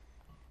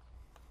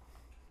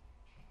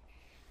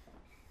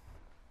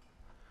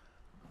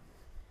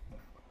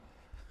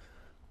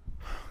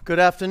Good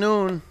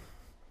afternoon.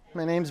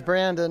 My name's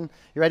Brandon.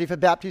 You ready for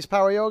Baptiste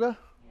Power Yoga?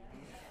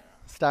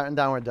 Starting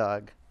downward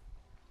dog.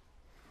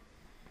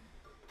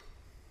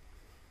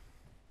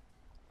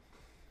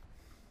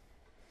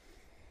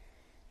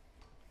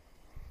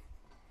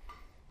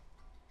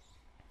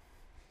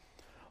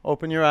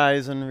 Open your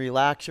eyes and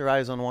relax your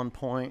eyes on one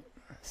point.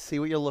 See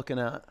what you're looking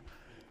at.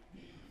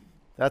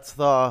 That's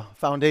the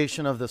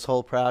foundation of this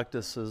whole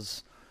practice,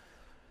 is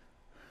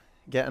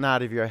getting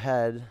out of your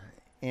head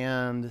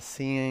and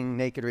seeing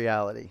naked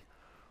reality.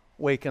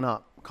 Waking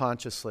up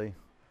consciously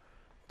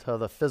to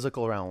the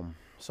physical realm.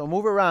 So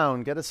move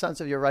around. Get a sense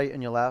of your right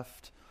and your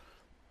left.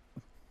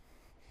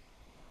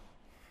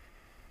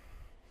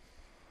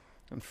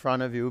 In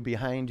front of you,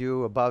 behind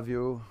you, above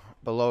you,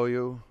 below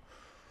you.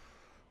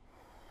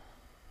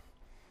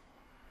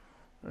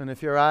 And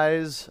if your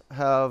eyes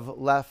have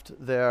left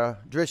their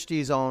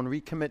drishti zone,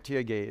 recommit to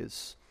your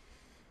gaze.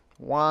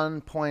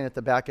 One point at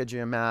the back edge of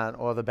your mat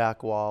or the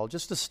back wall,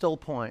 just a still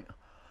point.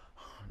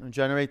 And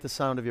generate the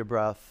sound of your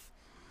breath.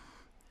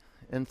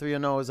 In through your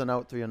nose and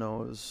out through your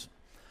nose.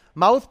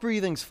 Mouth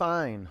breathing's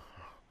fine.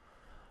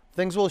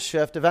 Things will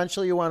shift.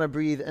 Eventually you want to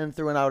breathe in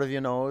through and out of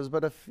your nose,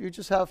 but if you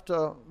just have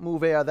to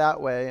move air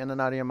that way in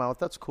and out of your mouth,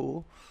 that's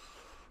cool.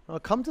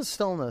 Come to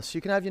stillness.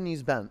 You can have your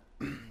knees bent.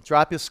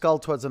 Drop your skull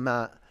towards the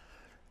mat.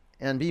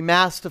 And be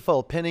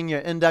masterful, pinning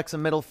your index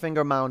and middle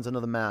finger mounds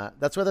into the mat.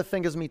 That's where the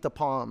fingers meet the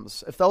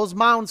palms. If those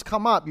mounds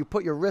come up, you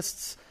put your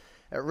wrists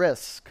at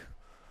risk.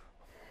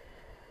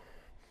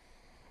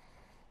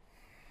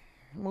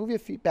 Move your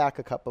feet back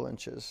a couple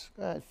inches.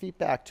 Go ahead, feet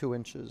back 2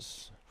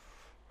 inches.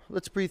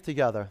 Let's breathe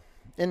together.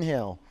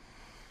 Inhale.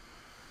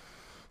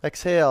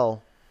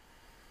 Exhale.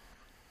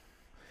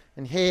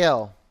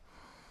 Inhale.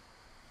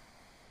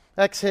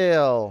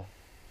 Exhale.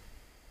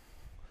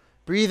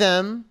 Breathe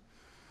in.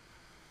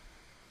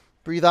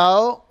 Breathe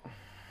out.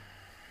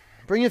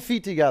 Bring your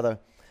feet together.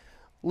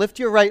 Lift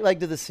your right leg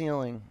to the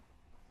ceiling.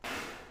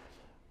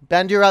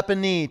 Bend your upper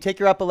knee. Take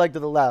your upper leg to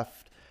the left.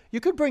 You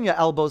could bring your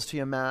elbows to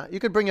your mat. You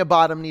could bring your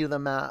bottom knee to the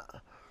mat.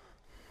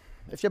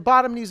 If your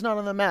bottom knee's not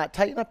on the mat,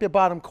 tighten up your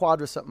bottom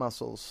quadricep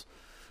muscles.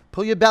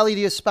 Pull your belly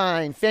to your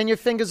spine. Fan your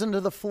fingers into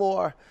the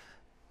floor.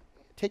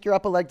 Take your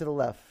upper leg to the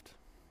left.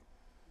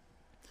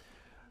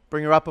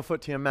 Bring your upper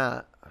foot to your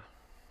mat.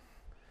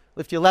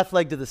 Lift your left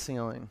leg to the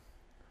ceiling.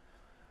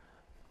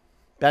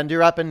 Bend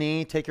your upper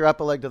knee. Take your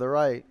upper leg to the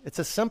right. It's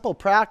a simple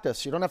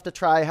practice. You don't have to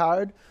try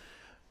hard.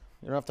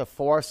 You don't have to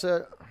force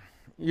it.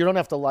 You don't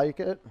have to like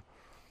it.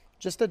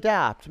 Just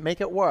adapt. Make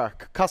it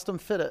work. Custom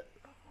fit it.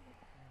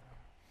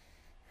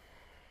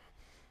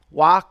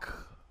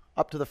 Walk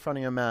up to the front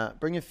of your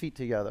mat. Bring your feet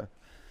together.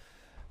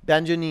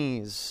 Bend your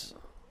knees.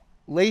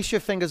 Lace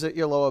your fingers at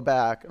your lower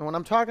back. And when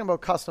I'm talking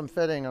about custom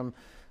fitting,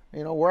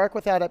 work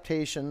with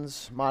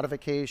adaptations,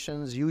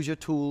 modifications, use your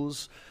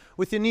tools.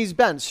 With your knees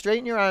bent,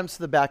 straighten your arms to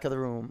the back of the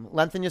room.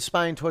 Lengthen your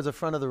spine towards the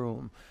front of the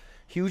room.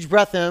 Huge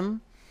breath in.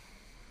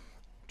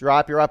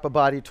 Drop your upper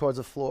body towards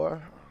the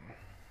floor.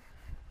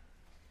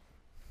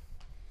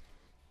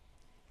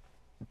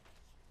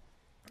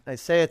 I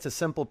say it's a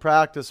simple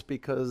practice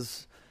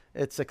because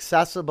it's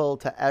accessible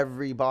to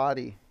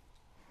everybody.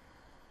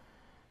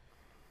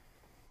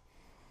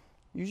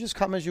 You just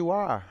come as you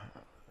are.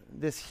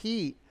 This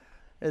heat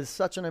is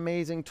such an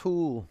amazing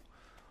tool.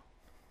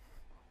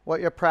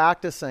 What you're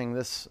practicing,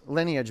 this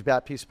lineage,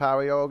 Baptiste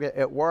Power Yoga,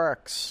 it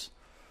works.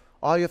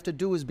 All you have to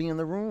do is be in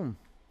the room.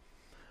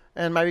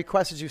 And my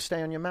request is you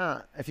stay on your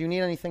mat. If you need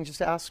anything,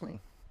 just ask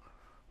me.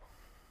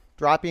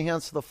 Drop your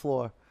hands to the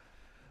floor.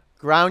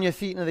 Ground your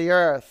feet into the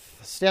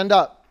earth. Stand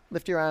up.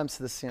 Lift your arms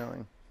to the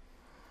ceiling.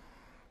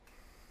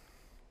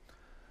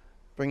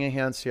 Bring your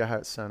hands to your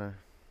heart center.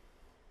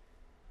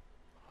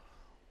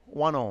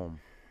 One Om.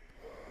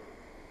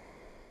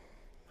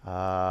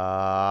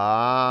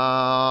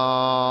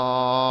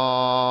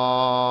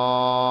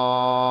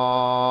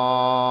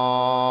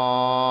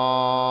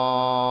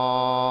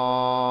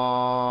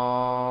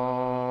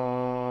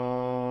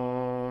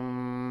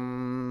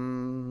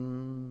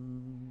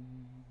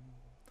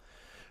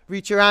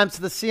 Reach your arms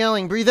to the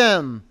ceiling. Breathe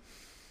in.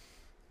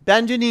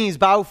 Bend your knees.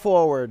 Bow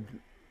forward.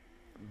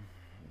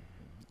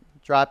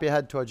 Drop your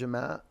head towards your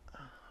mat.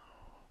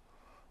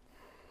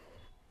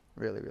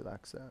 Really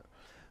relax that.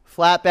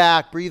 Flat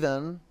back. Breathe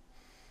in.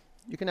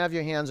 You can have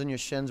your hands on your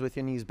shins with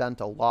your knees bent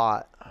a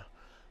lot.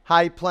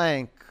 High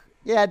plank.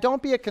 Yeah,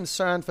 don't be a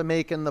concern for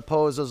making the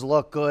poses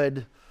look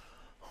good.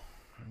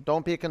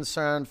 Don't be a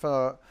concern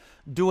for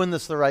doing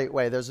this the right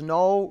way. There's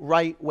no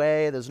right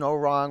way. There's no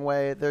wrong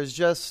way. There's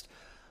just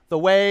the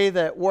way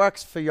that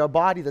works for your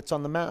body that's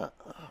on the mat,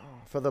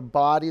 for the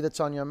body that's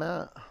on your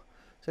mat.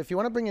 So if you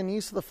want to bring your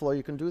knees to the floor,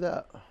 you can do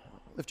that.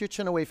 Lift your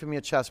chin away from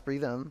your chest.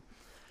 Breathe in.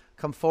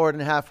 Come forward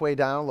and halfway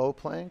down, low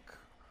plank.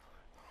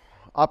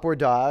 Upward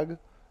dog.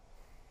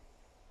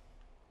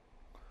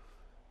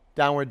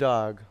 Downward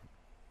dog.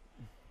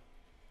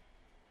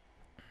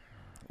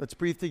 Let's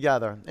breathe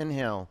together.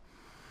 Inhale.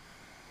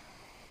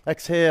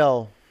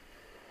 Exhale.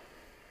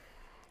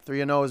 Through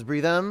your nose,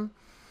 breathe in.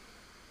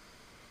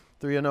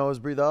 Through your nose,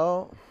 breathe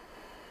out.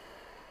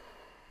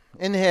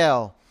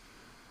 Inhale.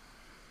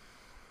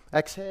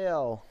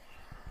 Exhale.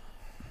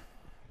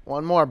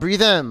 One more.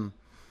 Breathe in.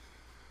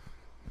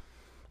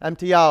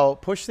 Empty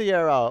out. Push the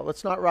air out.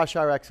 Let's not rush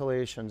our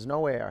exhalations.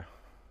 No air.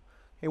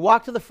 Hey,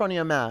 walk to the front of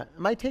your mat. It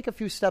might take a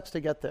few steps to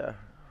get there.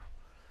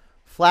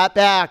 Flat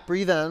back.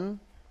 Breathe in.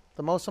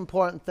 The most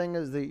important thing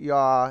is that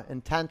you're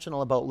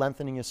intentional about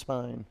lengthening your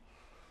spine.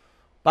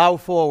 Bow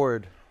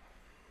forward.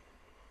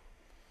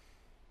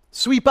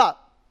 Sweep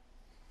up.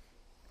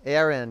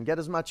 Air in. Get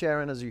as much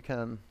air in as you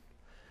can.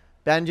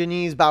 Bend your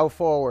knees. Bow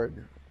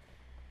forward.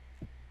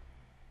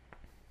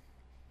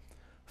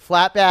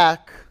 Flat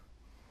back.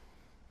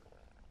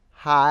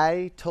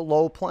 High to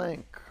low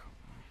plank.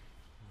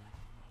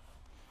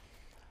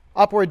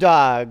 Upward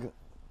dog.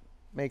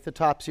 Make the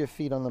tops of your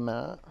feet on the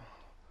mat.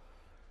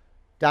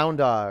 Down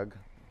dog.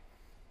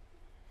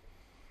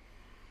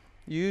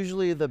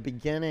 Usually the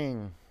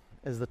beginning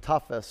is the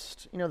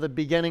toughest. You know, the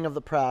beginning of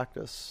the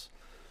practice.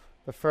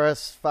 The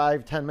first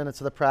 5-10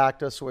 minutes of the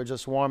practice, we're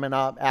just warming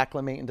up,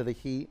 acclimating to the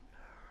heat.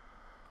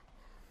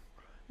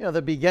 You know,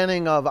 the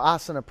beginning of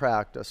asana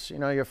practice, you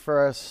know, your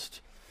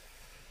first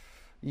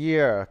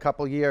year, a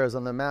couple years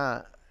on the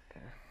mat,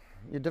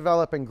 you're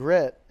developing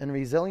grit and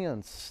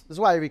resilience. This is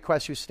why I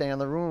request you stay in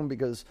the room,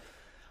 because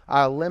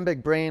our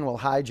limbic brain will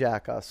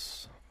hijack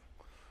us,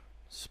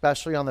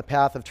 especially on the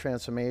path of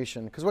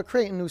transformation, because we're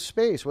creating new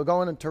space. We're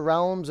going into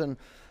realms and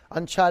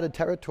uncharted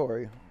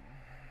territory.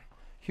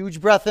 Huge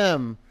breath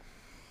in.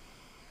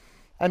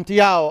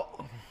 Empty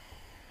out.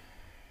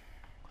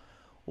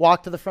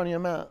 Walk to the front of your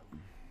mat.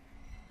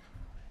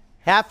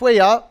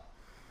 Halfway up.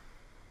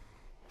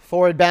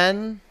 Forward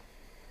bend.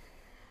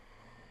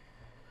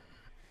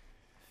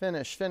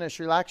 Finish.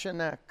 Relax your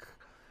neck.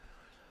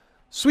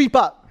 Sweep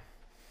up.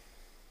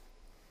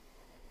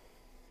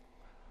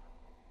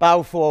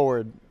 Bow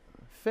forward.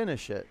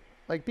 Finish it.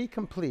 Like, be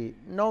complete.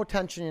 No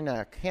tension in your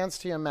neck. Hands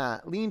to your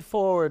mat. Lean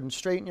forward and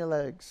straighten your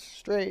legs.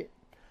 Straight.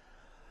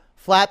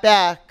 Flat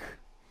back.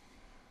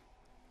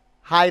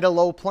 High to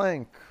low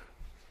plank.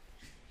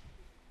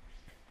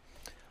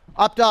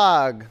 Up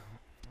dog.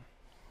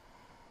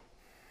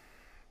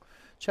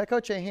 Check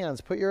out your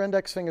hands. Put your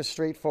index fingers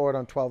straight forward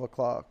on 12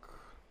 o'clock.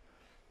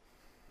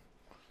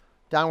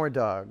 Downward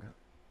dog.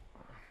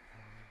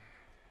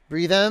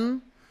 Breathe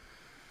in.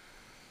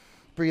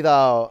 Breathe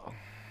out.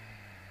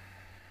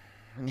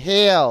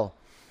 Inhale.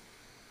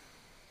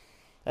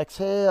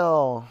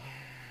 Exhale.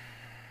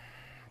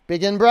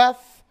 Big in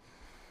breath.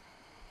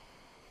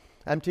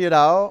 Empty it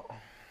out.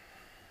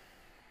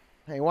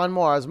 Hey, one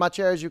more. As much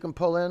air as you can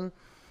pull in.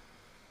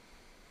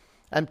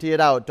 Empty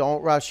it out.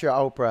 Don't rush your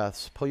out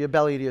breaths. Pull your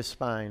belly to your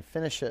spine.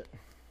 Finish it.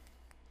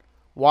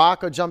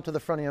 Walk or jump to the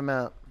front of your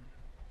mat.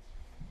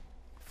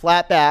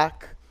 Flat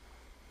back.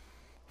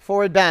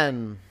 Forward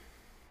bend.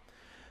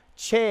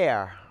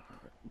 Chair.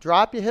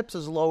 Drop your hips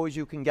as low as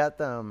you can get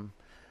them.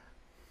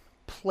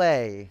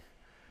 Play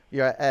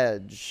your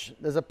edge.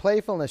 There's a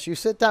playfulness. You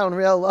sit down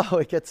real low.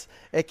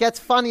 It gets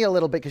funny a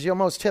little bit because you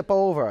almost tip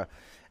over.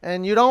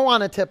 And you don't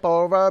want to tip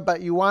over,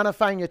 but you want to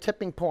find your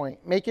tipping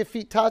point. Make your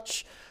feet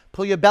touch.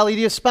 Pull your belly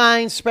to your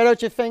spine. Spread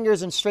out your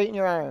fingers and straighten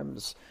your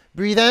arms.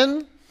 Breathe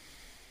in.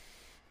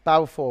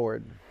 Bow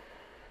forward.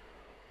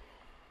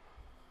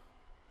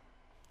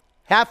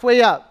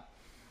 Halfway up.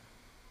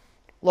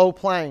 Low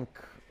plank.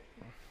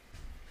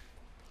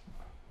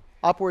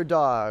 Upward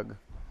dog.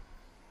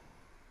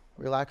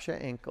 Relax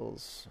your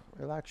ankles.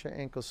 Relax your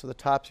ankles so the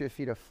tops of your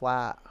feet are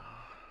flat.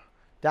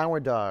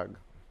 Downward dog.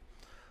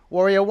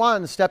 Warrior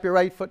one, step your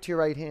right foot to your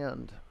right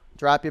hand.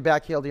 Drop your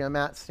back heel to your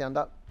mat, stand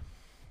up.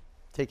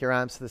 Take your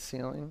arms to the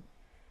ceiling.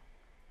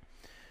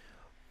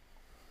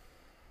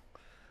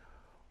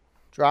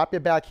 Drop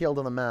your back heel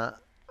to the mat.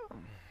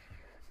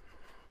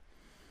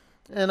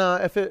 And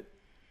if it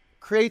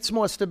creates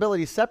more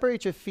stability,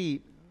 separate your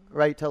feet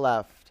right to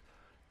left.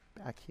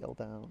 Back heel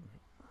down.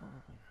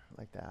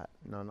 Like that.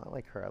 No, not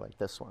like her, like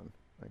this one.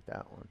 Like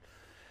that one.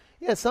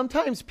 Yeah,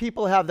 sometimes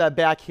people have that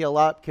back heel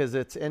up because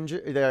it's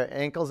injured, their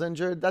ankle's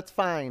injured. That's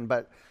fine,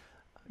 but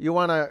you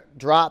want to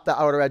drop the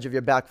outer edge of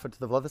your back foot to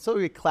the floor. That's how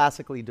we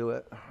classically do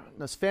it.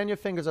 Now, fan your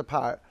fingers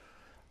apart.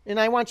 And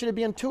I want you to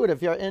be intuitive.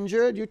 If you're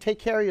injured, you take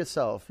care of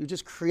yourself. You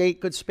just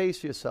create good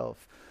space for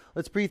yourself.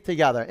 Let's breathe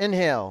together.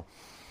 Inhale.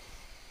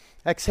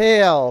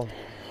 Exhale.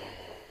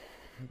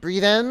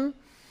 Breathe in.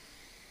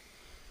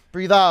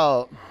 Breathe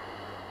out.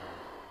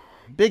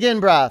 Big in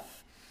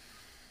breath.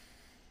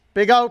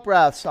 Big out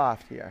breath,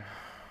 soft here.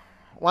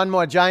 One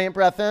more giant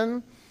breath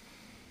in.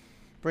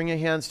 Bring your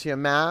hands to your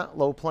mat,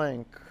 low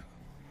plank.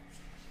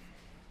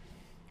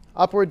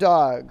 Upward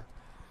dog.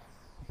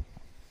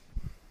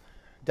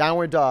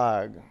 Downward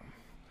dog.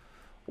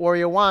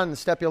 Warrior one,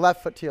 step your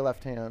left foot to your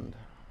left hand.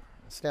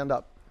 Stand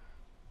up.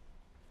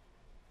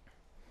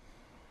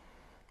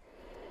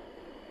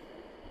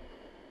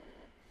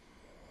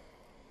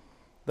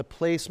 The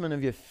placement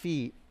of your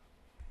feet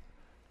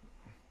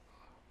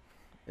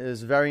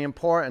is very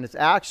important. It's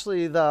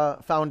actually the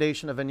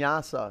foundation of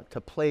vinyasa, to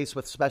place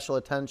with special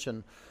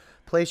attention.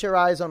 Place your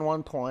eyes on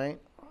one point.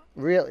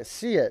 Really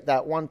see it,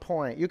 that one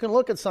point. You can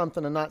look at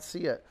something and not see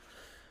it.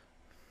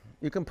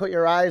 You can put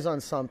your eyes on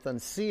something,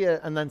 see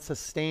it, and then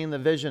sustain the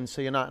vision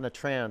so you're not in a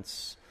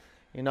trance.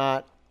 You're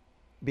not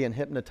being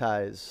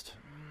hypnotized.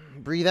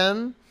 Breathe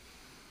in.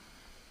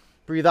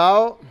 Breathe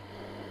out.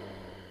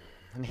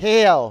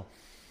 Inhale.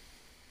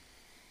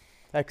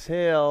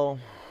 Exhale.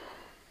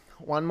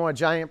 One more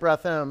giant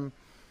breath in.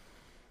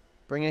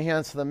 Bring your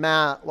hands to the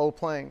mat, low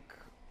plank.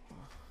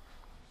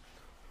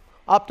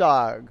 Up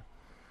dog.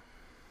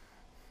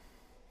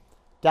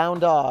 Down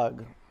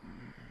dog.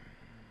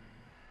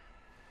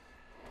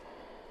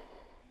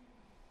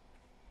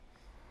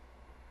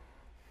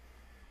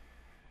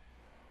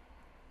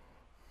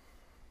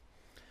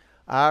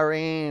 Our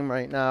aim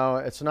right now,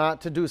 it's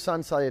not to do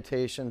sun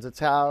salutations. It's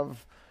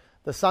have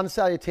the sun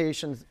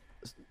salutations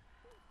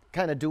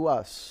kind of do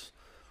us.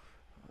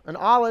 And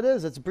all it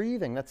is, it's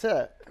breathing. That's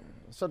it.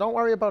 So don't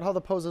worry about how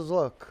the poses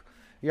look.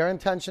 Your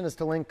intention is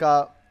to link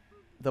up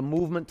the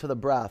movement to the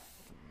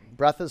breath.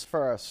 Breath is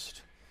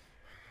first.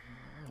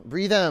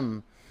 Breathe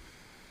in.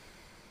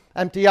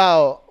 Empty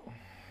out.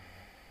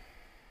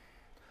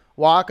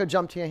 Walk or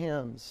jump to your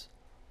hands.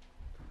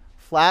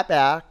 Flat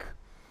back.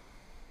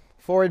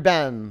 Forward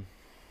bend.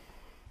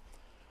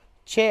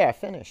 Chair.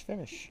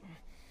 Finish.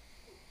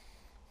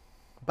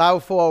 Bow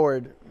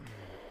forward.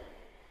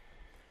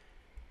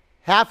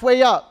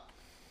 Halfway up.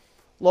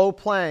 Low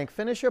plank.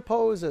 Finish your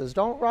poses.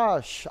 Don't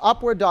rush.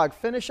 Upward dog.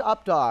 Finish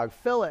up dog.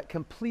 Fill it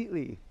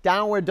completely.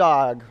 Downward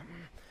dog.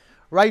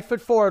 Right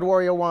foot forward,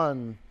 warrior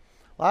one.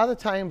 A lot of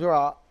the times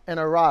we're in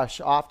a rush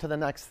off to the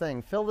next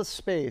thing. Fill the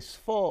space.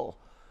 Full.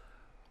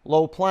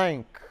 Low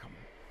plank.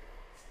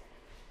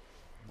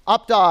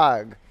 Up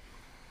dog.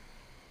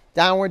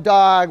 Downward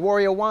dog,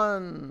 warrior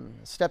one.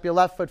 Step your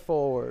left foot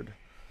forward.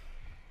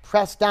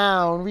 Press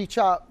down, reach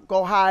up,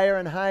 go higher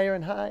and higher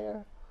and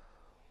higher.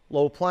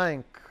 Low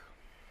plank.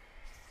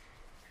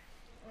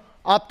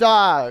 Up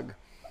dog.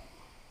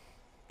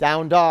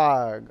 Down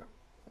dog.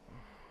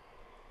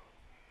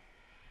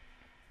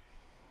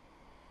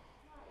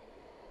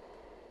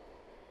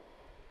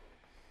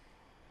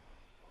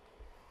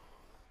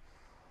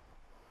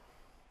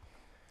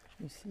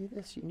 You see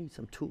this? You need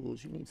some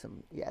tools. You need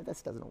some... Yeah,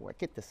 this doesn't work.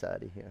 Get this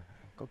out of here.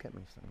 Go get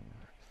me some.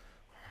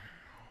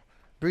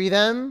 Breathe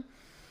in.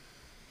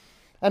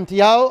 Empty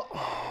out.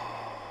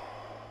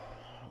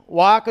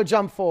 Walk or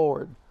jump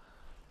forward.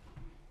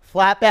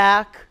 Flat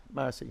back.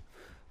 Mercy.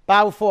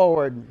 Bow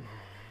forward.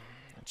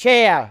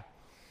 Chair.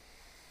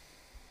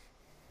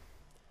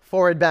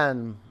 Forward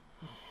bend.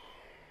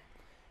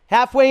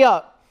 Halfway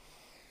up.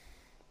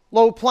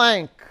 Low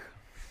plank.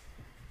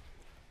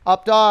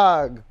 Up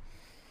dog.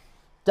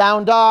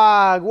 Down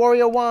dog,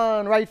 warrior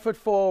one, right foot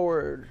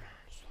forward.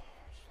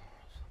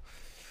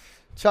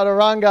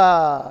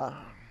 Chaturanga.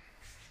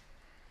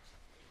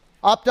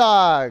 Up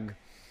dog.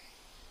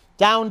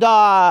 Down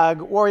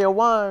dog, warrior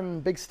one,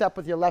 big step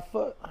with your left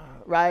foot.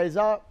 Rise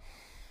up.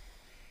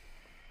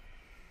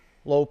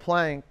 Low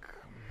plank.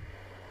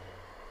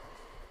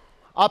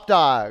 Up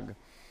dog.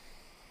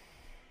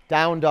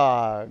 Down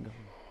dog.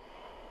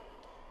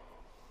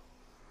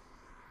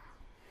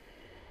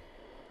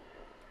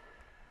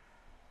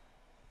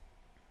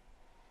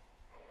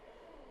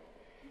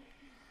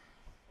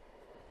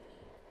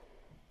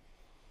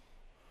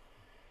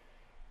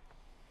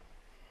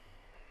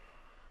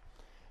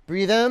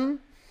 Breathe in.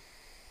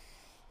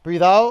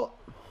 Breathe out.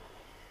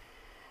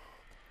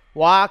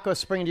 Walk or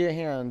spring to your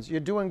hands. You're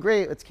doing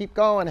great. Let's keep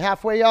going.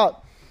 Halfway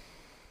up.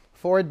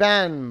 Forward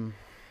bend.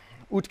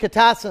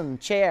 Utkatasana,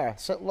 chair.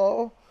 Sit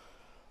low.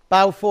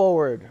 Bow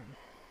forward.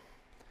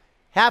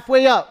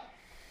 Halfway up.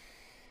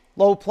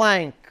 Low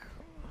plank.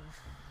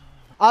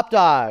 Up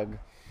dog.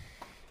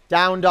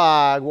 Down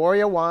dog.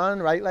 Warrior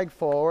one, right leg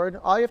forward.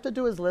 All you have to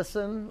do is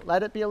listen.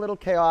 Let it be a little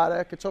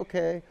chaotic. It's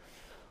okay.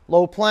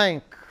 Low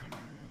plank.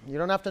 You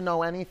don't have to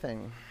know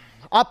anything.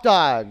 Up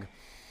dog.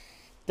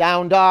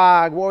 Down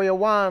dog. Warrior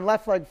one.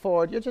 Left leg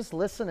forward. You're just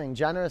listening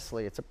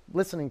generously. It's a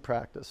listening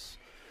practice.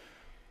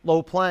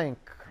 Low plank.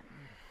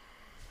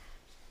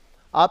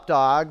 Up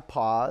dog.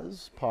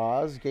 Pause.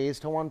 Pause.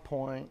 Gaze to one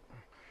point.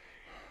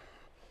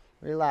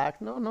 Relax.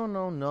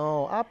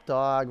 No. Up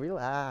dog.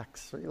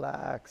 Relax.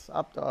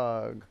 Up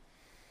dog.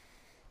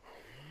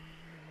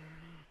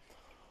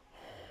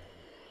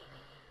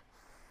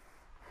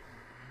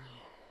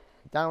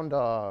 Down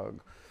dog.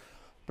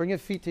 Bring your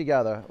feet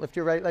together. Lift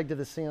your right leg to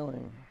the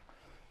ceiling.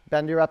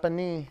 Bend your upper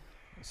knee.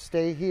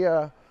 Stay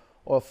here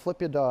or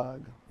flip your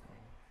dog.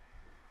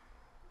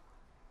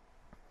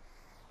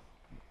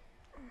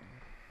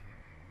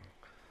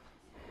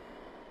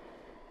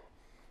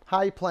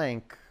 High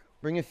plank.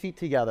 Bring your feet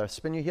together.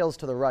 Spin your heels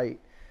to the right.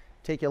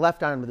 Take your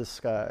left arm to the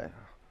sky.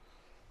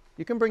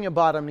 You can bring your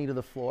bottom knee to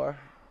the floor.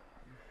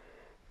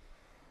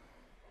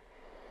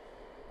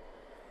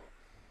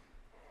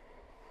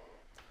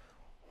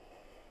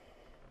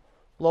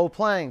 Low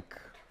plank.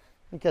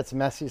 It gets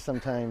messy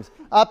sometimes.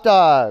 Up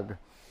dog.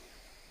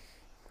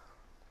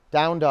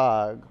 Down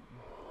dog.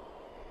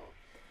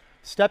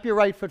 Step your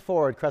right foot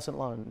forward, crescent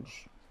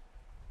lunge.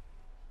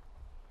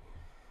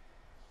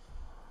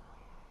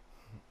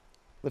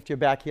 Lift your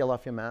back heel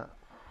off your mat.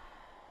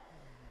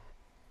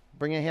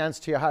 Bring your hands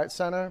to your heart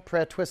center.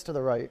 Prayer twist to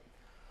the right.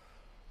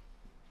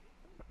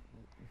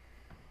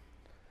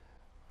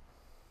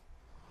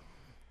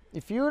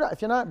 If you're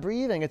not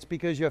breathing, it's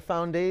because your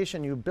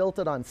foundation, you built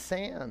it on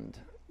sand.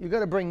 You've got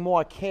to bring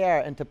more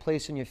care into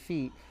placing your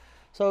feet.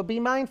 So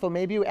be mindful.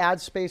 Maybe you add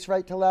space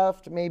right to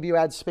left. Maybe you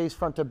add space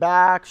front to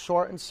back,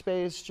 shorten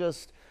space.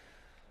 Just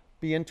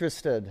be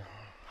interested.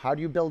 How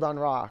do you build on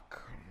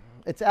rock?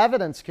 It's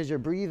evidence because you're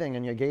breathing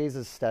and your gaze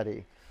is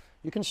steady.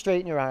 You can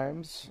straighten your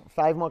arms.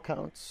 5 more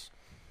counts.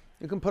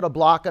 You can put a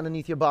block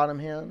underneath your bottom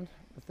hand.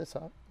 Lift this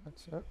up.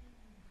 That's it.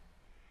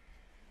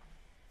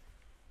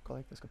 Go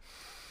like this. Go.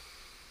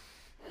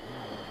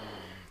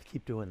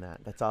 Keep doing that.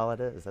 That's all it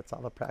is. That's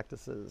all the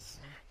practice is.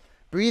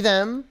 Breathe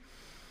in.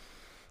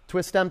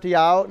 Twist empty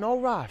out. No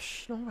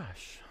rush. No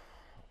rush.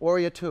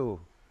 Warrior 2.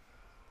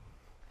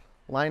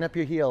 Line up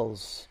your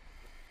heels.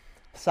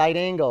 Side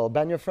angle.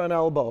 Bend your front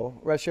elbow.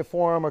 Rest your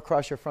forearm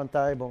across your front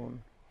thigh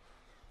bone.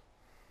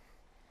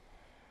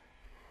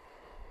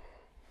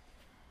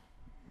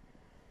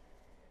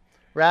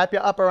 Wrap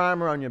your upper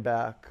arm around your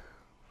back.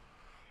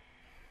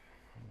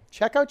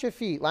 Check out your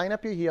feet. Line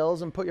up your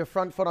heels and put your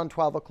front foot on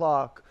 12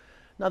 o'clock.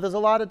 Now, there's a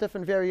lot of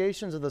different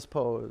variations of this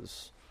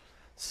pose.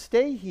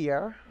 Stay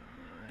here.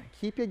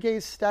 Keep your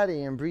gaze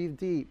steady and breathe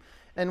deep.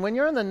 And when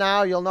you're in the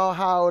now, you'll know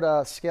how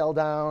to scale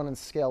down and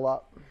scale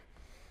up.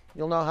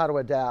 You'll know how to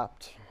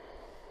adapt.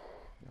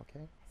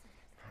 Okay?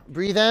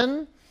 Breathe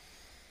in.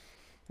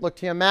 Look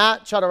to your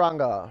mat.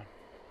 Chaturanga.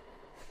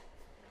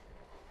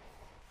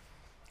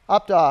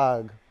 Up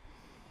dog.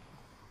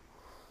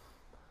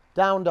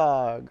 Down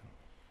dog.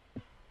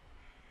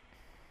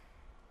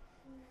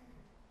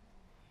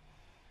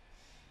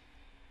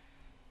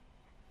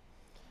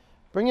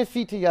 Bring your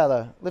feet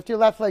together. Lift your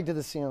left leg to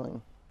the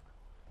ceiling.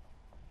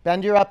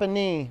 Bend your upper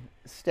knee.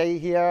 Stay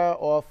here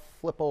or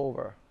flip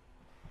over.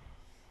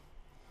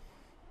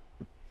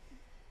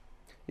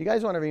 You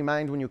guys want to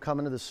remind when you come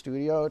into the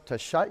studio to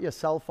shut your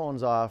cell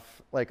phones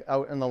off, like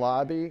out in the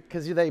lobby,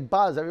 because they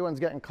buzz.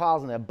 Everyone's getting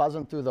calls and they're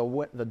buzzing through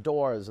the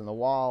doors and the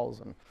walls.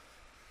 And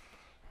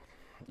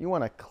you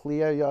want to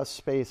clear your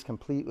space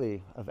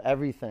completely of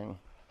everything.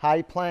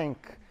 High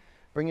plank.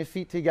 Bring your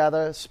feet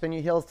together, spin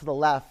your heels to the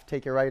left,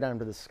 take your right arm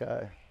to the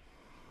sky.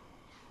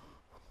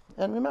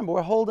 And remember,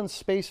 we're holding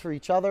space for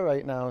each other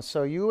right now,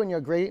 so you and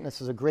your greatness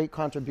is a great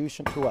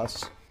contribution to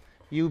us.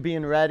 You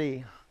being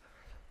ready.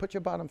 Put your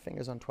bottom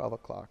fingers on 12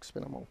 o'clock,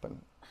 spin them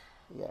open.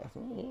 Yeah.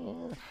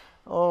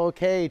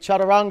 Okay,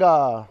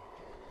 chaturanga.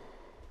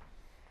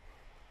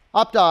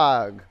 Up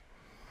dog.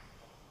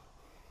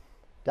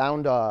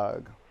 Down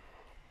dog.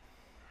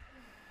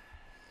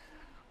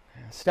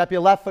 Step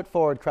your left foot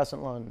forward,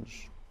 crescent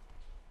lunge.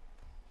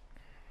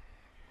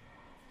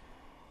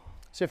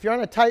 So if you're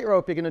on a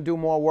tightrope, you're going to do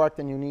more work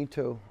than you need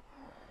to.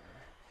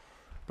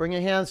 Bring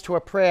your hands to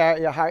a prayer at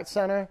your heart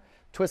center.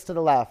 Twist to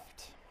the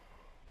left.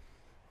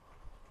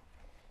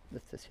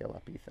 Lift this heel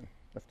up, Ethan.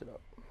 Lift it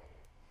up.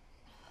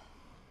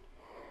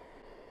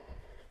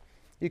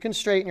 You can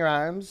straighten your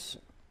arms.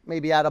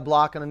 Maybe add a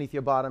block underneath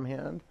your bottom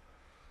hand.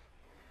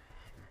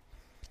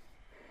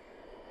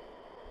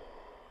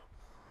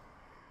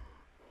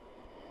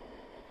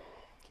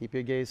 Keep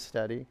your gaze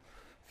steady.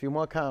 A few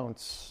more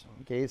counts.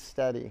 Gaze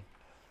steady.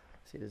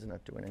 See, this is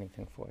not doing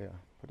anything for you.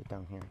 Put it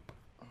down here.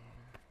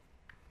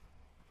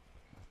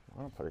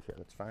 I'll put it here.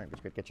 That's fine. But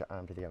you could get your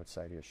arm to the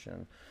outside of your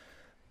shin.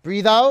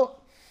 Breathe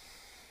out.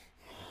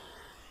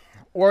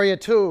 Warrior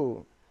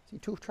 2. See,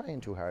 trying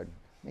too hard.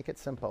 Make it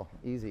simple,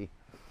 easy.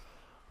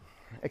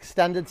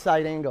 Extended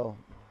side angle.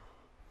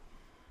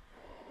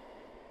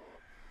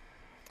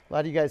 A lot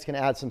of you guys can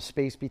add some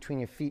space between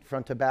your feet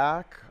front to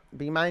back.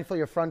 Be mindful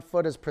your front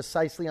foot is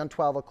precisely on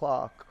 12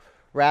 o'clock.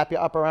 Wrap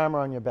your upper arm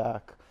around your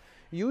back.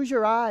 Use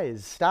your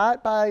eyes.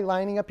 Start by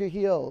lining up your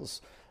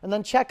heels. And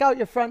then check out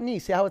your front knee.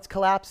 See how it's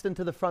collapsed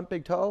into the front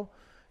big toe?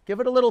 Give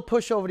it a little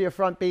push over to your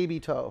front baby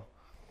toe.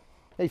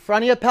 Hey,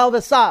 front of your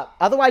pelvis up.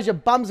 Otherwise, your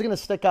bum's going to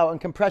stick out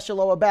and compress your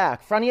lower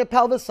back. Front of your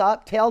pelvis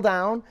up, tail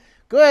down.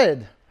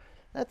 Good.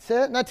 That's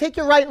it. Now take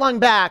your right lung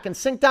back and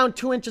sink down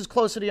 2 inches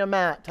closer to your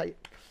mat. Tight.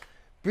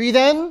 Breathe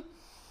in.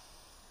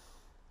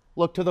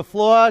 Look to the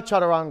floor.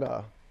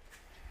 Chaturanga.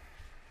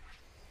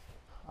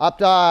 Up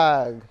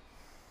dog.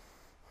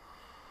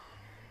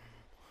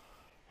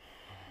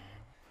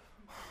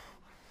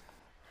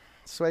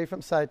 Sway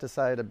from side to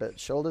side a bit.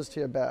 Shoulders to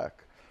your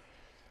back.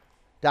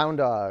 Down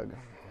dog.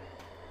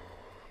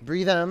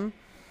 Breathe in.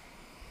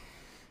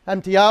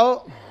 Empty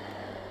out.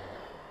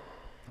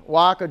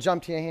 Walk or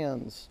jump to your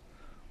hands.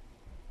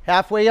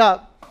 Halfway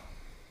up.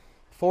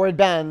 Forward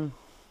bend.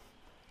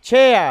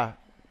 Chair.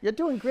 You're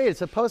doing great. It's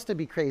supposed to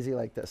be crazy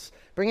like this.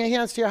 Bring your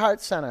hands to your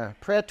heart center.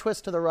 Prayer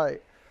twist to the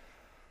right.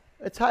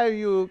 It's how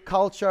you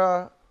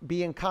culture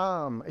being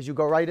calm as you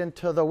go right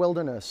into the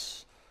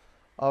wilderness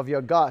of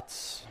your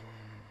guts,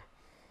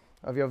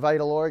 of your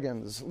vital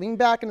organs. Lean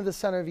back into the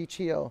center of each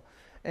heel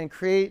and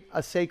create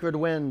a sacred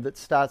wind that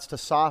starts to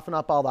soften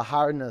up all the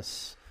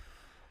hardness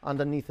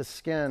underneath the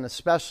skin,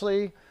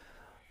 especially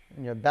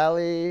in your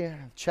belly,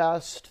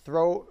 chest,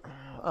 throat.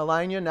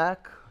 Align your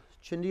neck.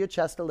 Chin to your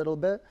chest a little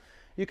bit.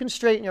 You can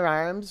straighten your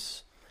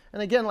arms.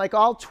 And again, like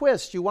all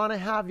twists, you want to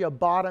have your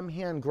bottom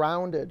hand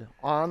grounded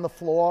on the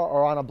floor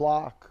or on a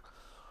block.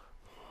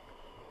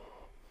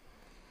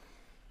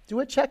 Do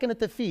it checking at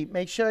the feet.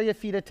 Make sure your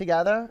feet are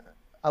together.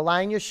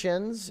 Align your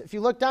shins. If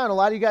you look down, a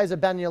lot of you guys are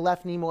bending your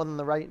left knee more than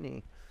the right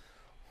knee.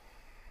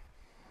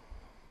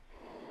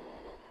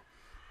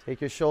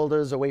 Take your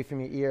shoulders away from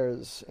your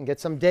ears and get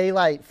some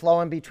daylight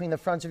flowing between the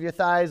fronts of your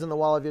thighs and the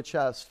wall of your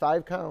chest.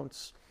 5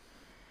 counts.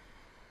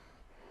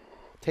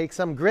 Take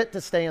some grit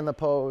to stay in the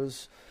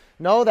pose.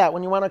 Know that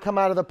when you want to come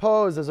out of the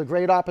pose, there's a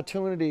great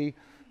opportunity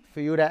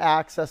for you to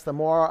access the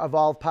more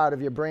evolved part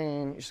of your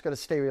brain. You just got to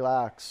stay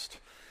relaxed.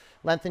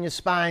 Lengthen your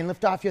spine.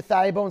 Lift off your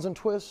thigh bones and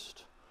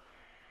twist.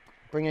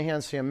 Bring your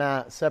hands to your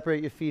mat.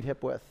 Separate your feet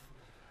hip width.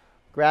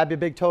 Grab your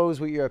big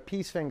toes with your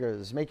peace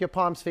fingers. Make your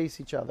palms face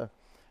each other.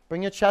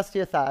 Bring your chest to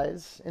your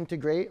thighs.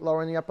 Integrate,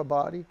 lowering the upper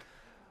body.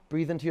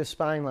 Breathe into your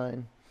spine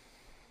line.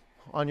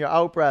 On your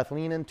out breath,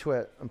 lean into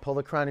it and pull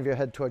the crown of your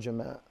head towards your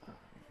mat.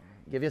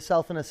 Give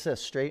yourself an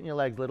assist. Straighten your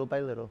legs little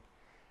by little.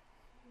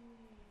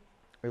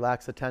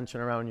 Relax the tension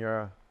around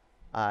your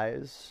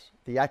eyes,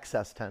 the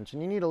excess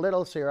tension. You need a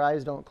little so your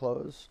eyes don't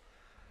close.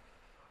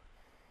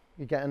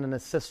 You're getting an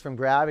assist from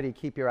gravity.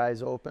 Keep your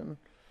eyes open.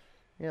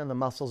 And the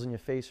muscles in your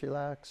face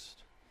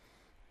relaxed.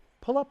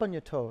 Pull up on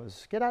your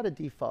toes. Get out of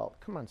default.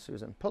 Come on,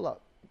 Susan. Pull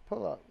up.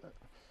 Pull up.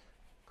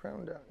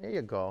 Crown down. There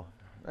you go.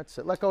 That's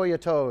it. Let go of your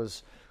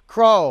toes.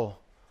 Crow.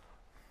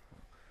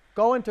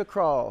 Go into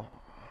crow.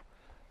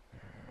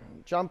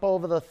 Jump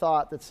over the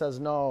thought that says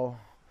no.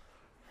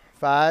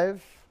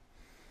 5,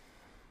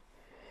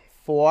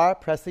 4,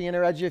 press the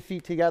inner edge of your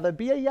feet together.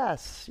 Be a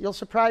yes. You'll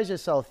surprise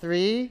yourself.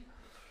 3,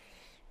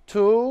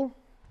 2,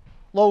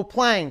 low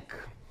plank.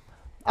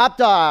 Up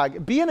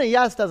dog. Being a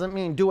yes doesn't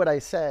mean do what I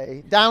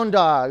say. Down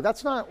dog.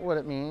 That's not what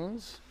it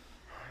means.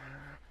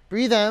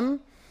 Breathe in.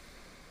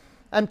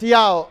 Empty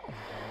out.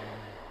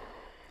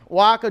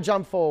 Walk or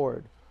jump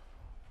forward.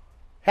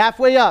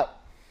 Halfway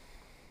up.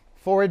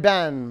 Forward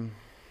bend.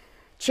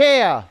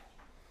 Chair.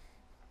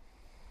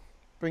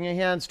 Bring your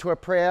hands to a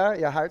prayer,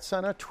 your heart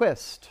center.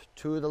 Twist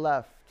to the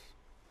left.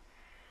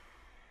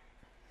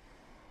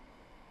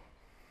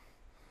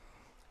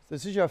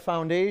 This is your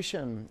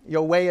foundation,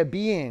 your way of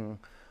being,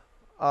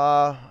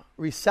 a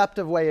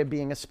receptive way of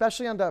being,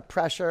 especially under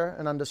pressure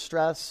and under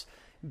stress.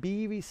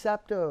 Be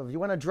receptive. You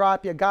want to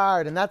drop your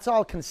guard, and that's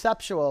all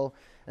conceptual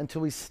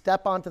until we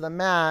step onto the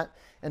mat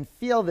and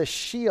feel this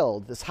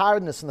shield, this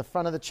hardness in the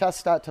front of the chest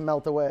start to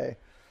melt away.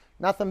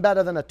 Nothing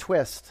better than a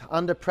twist,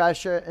 under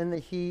pressure, in the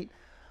heat,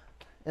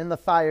 in the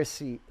fire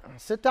seat.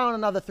 Sit down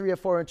another 3 or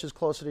 4 inches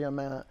closer to your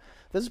mat.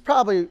 This is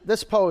probably,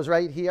 this pose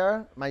right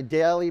here, my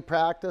daily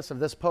practice of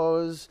this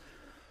pose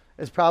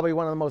is probably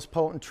one of the most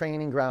potent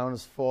training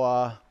grounds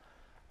for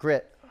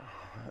grit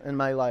in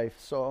my life.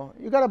 So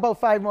you got about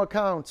 5 more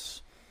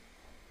counts.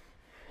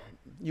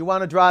 You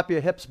want to drop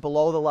your hips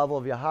below the level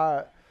of your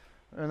heart.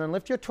 And then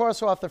lift your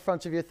torso off the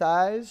fronts of your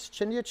thighs,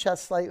 chin to your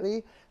chest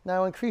slightly.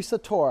 Now increase the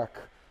torque.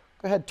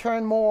 Go ahead,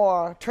 turn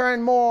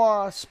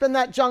more, spin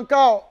that junk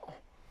out.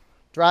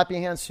 Drop your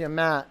hands to your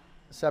mat.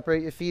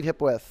 Separate your feet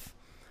hip width.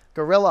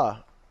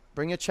 Gorilla.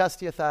 Bring your chest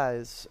to your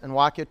thighs and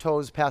walk your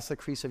toes past the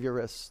crease of your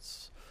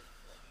wrists.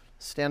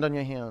 Stand on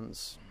your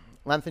hands.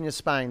 Lengthen your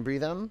spine.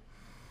 Breathe in.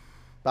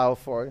 Bow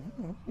forward.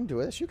 You can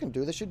do this. You can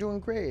do this. You're doing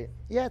great.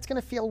 Yeah, it's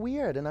going to feel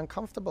weird and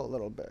uncomfortable a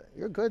little bit.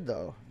 You're good,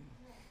 though.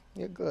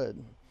 You're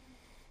good.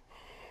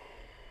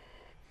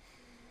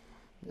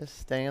 Just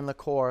stay in the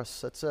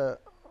course. That's it.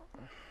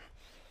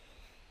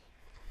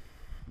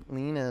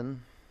 Lean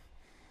in.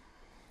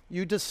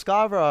 You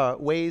discover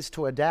ways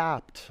to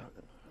adapt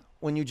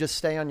when you just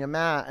stay on your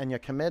mat and you're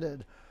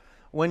committed.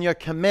 When you're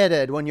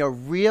committed, when you're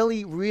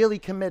really, really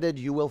committed,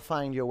 you will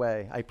find your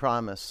way, I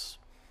promise.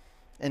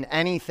 In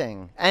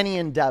anything, any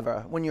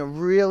endeavor, when you're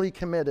really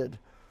committed,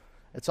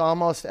 it's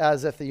almost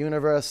as if the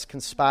universe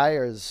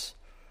conspires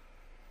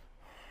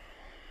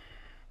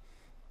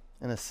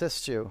and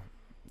assists you.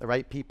 The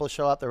right people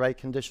show up, the right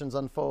conditions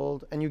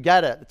unfold, and you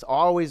get it. It's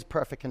always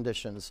perfect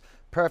conditions,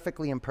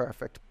 perfectly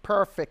imperfect,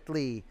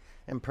 perfectly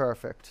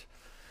imperfect.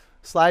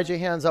 Slide your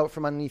hands out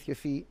from underneath your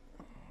feet.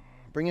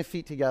 Bring your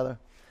feet together.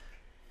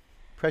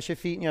 Press your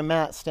feet in your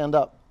mat. Stand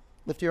up.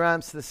 Lift your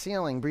arms to the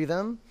ceiling. Breathe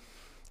in.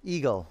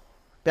 Eagle.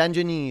 Bend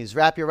your knees.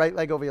 Wrap your right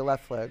leg over your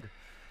left leg.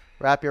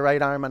 Wrap your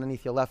right arm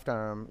underneath your left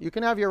arm. You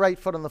can have your right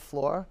foot on the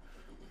floor.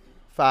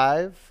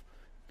 5.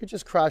 You could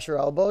just cross your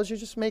elbows. You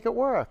just make it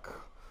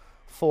work.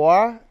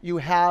 4. You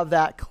have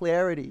that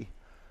clarity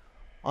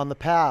on the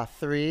path.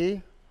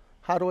 3.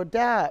 How to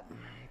adapt.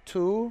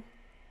 2.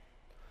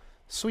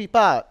 Sweep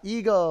up.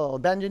 Eagle.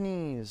 Bend your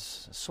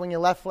knees. Swing your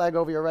left leg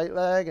over your right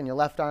leg and your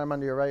left arm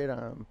under your right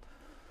arm.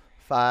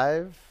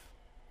 5.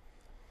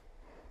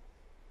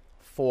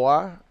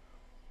 4.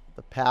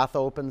 The path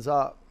opens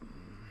up.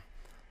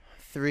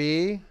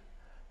 3.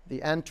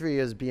 The entry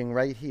is being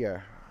right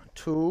here.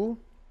 2.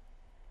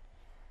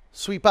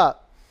 Sweep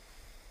up.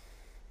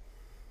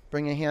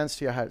 Bring your hands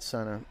to your heart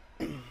center.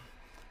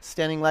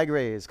 Standing leg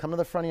raise. Come to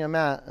the front of your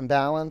mat and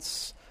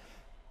balance.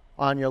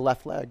 on your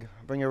left leg.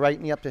 Bring your right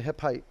knee up to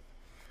hip height.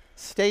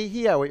 Stay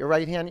here with your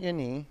right hand at your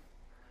knee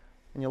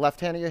and your left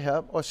hand at your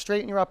hip, or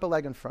straighten your upper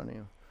leg in front of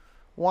you.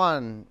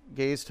 1,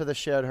 gaze to the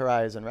shared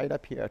horizon, right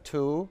up here.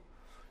 2,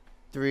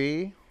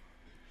 3,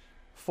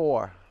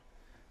 4.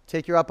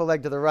 Take your upper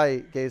leg to the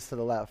right, gaze to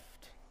the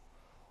left.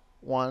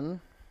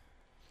 1,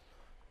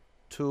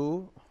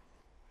 2,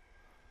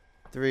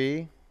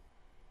 3,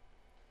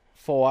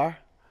 4.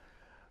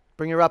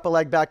 Bring your upper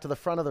leg back to the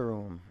front of the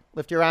room.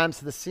 Lift your arms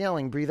to the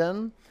ceiling. Breathe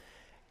in.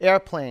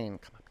 Airplane.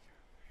 Come up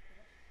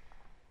here.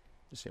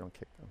 Just so you don't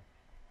kick them.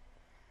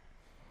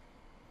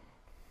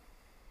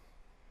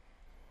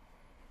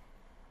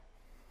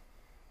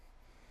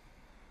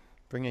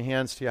 Bring your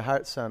hands to your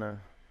heart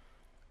center.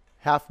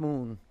 Half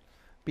moon.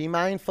 Be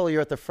mindful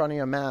you're at the front of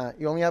your mat.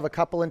 You only have a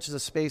couple inches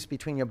of space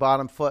between your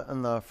bottom foot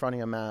and the front of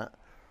your mat.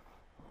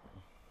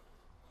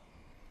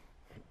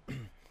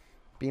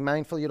 Be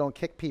mindful you don't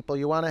kick people.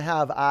 You want to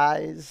have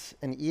eyes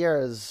and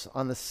ears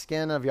on the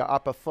skin of your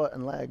upper foot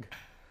and leg.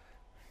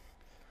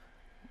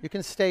 You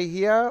can stay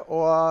here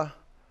or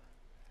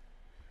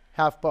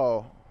half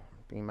bow.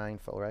 Be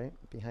mindful, right?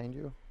 Behind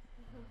you.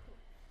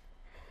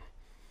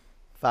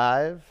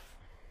 5,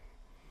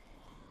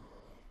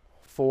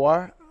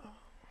 4,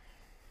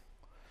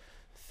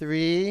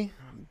 3.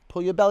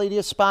 Pull your belly to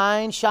your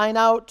spine. Shine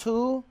out.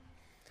 2.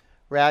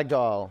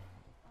 Ragdoll.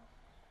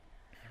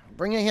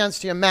 Bring your hands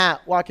to your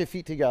mat. Walk your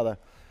feet together.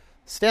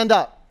 Stand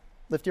up.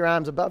 Lift your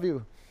arms above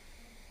you.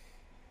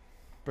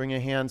 Bring your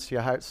hands to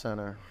your heart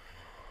center.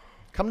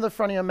 Come to the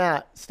front of your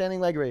mat. Standing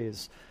leg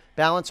raise.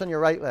 Balance on your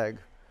right leg.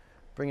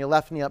 Bring your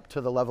left knee up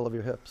to the level of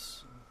your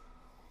hips.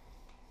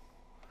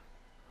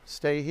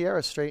 Stay here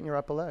or straighten your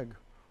upper leg.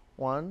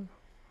 1,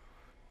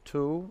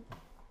 2,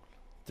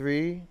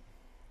 3,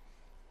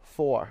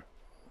 4.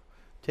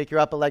 Take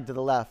your upper leg to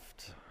the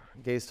left.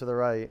 Gaze to the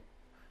right.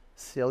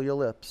 Seal your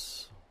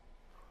lips.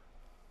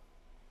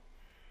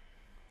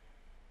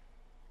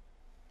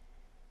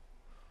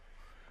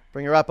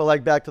 Bring your upper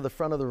leg back to the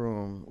front of the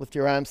room. Lift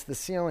your arms to the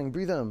ceiling.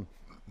 Breathe in.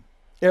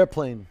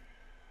 Airplane.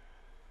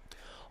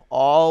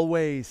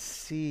 Always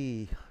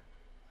see.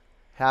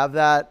 Have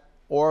that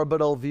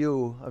orbital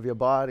view of your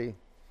body.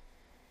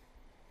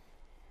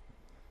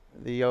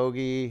 The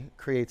yogi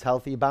creates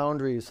healthy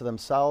boundaries for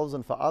themselves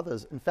and for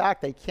others. In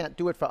fact, they can't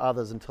do it for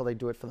others until they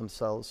do it for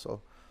themselves.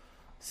 So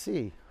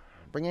see.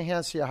 Bring your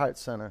hands to your heart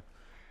center.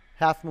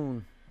 Half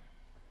moon.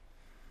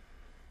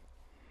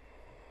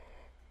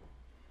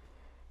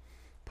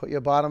 Put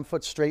your bottom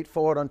foot straight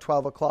forward on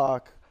 12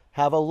 o'clock.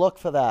 Have a look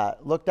for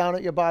that. Look down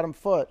at your bottom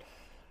foot.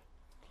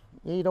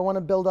 You don't want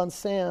to build on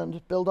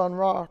sand. Build on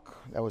rock.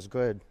 That was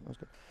good.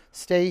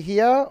 Stay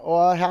here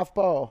or half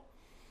bow.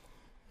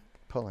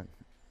 Pulling.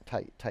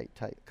 Tight, tight,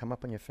 tight. Come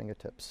up on your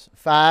fingertips.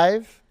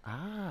 5.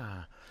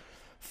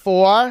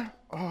 4.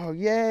 Oh,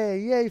 yay,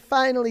 yay.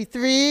 Finally.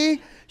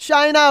 3.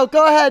 Shine out.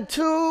 Go ahead.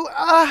 2.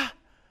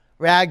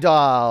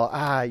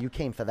 Ragdoll. You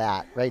came for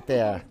that right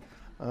there.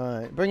 All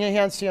right. Bring your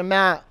hands to your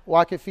mat.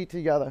 Walk your feet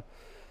together.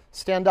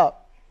 Stand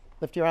up.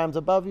 Lift your arms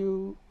above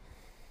you.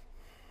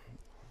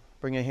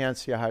 Bring your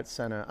hands to your heart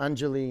center.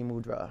 Anjali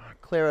Mudra.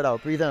 Clear it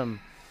out. Breathe in.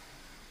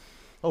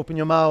 Open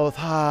your mouth.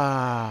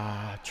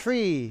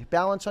 Tree.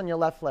 Balance on your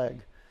left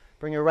leg.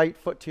 Bring your right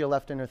foot to your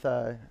left inner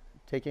thigh.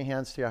 Take your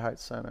hands to your heart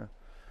center.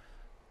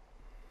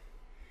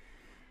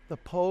 The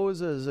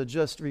poses are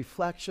just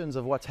reflections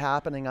of what's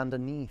happening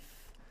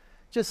underneath.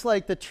 Just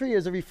like the tree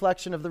is a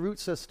reflection of the root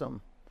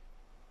system.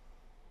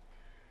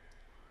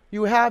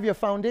 You have your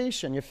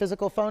foundation, your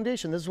physical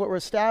foundation. This is what we're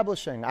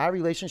establishing, our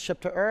relationship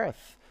to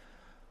earth.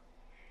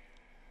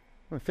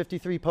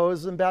 53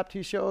 poses in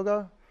Baptiste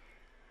Yoga.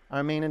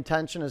 Our main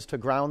intention is to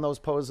ground those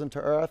poses into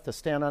earth, to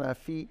stand on our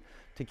feet,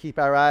 to keep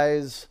our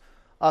eyes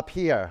up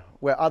here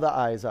where other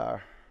eyes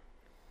are.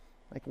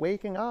 Like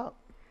waking up.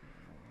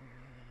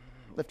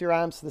 Lift your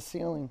arms to the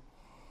ceiling.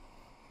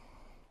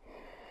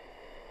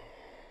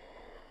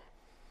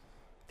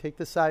 Take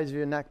the sides of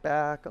your neck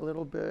back a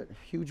little bit.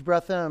 Huge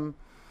breath in.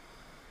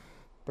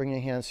 Bring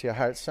your hands to your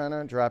heart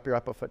center. Drop your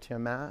upper foot to your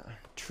mat.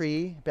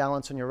 Tree,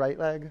 balance on your right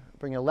leg.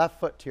 Bring your left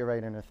foot to your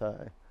right inner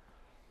thigh.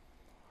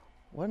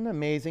 What an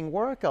amazing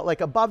workout. Like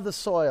above the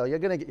soil, your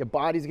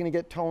body's going to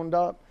get toned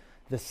up.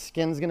 The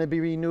skin's going to be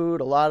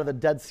renewed. A lot of the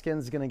dead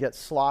skin's going to get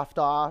sloughed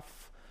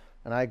off.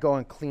 And I go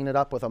and clean it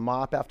up with a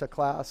mop after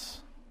class.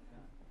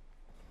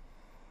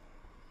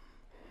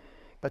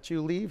 But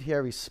you leave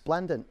here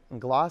resplendent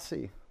and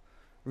glossy,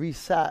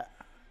 reset.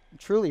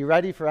 Truly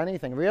ready for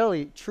anything,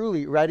 really,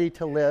 truly ready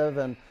to live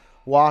and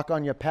walk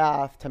on your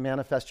path to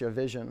manifest your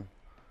vision.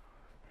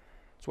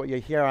 It's what you're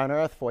here on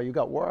earth for. You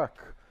got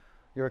work.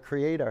 You're a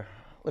creator.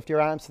 Lift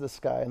your arms to the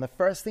sky. And the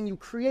first thing you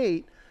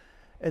create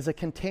is a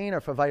container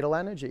for vital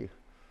energy.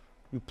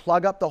 You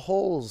plug up the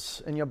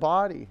holes in your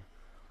body.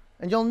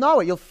 And you'll know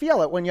it. You'll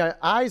feel it. When your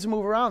eyes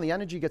move around, the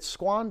energy gets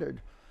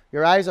squandered.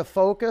 Your eyes are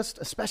focused,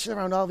 especially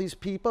around all these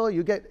people.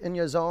 You get in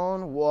your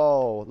zone.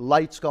 Whoa,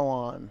 lights go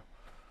on.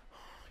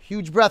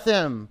 Huge breath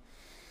in.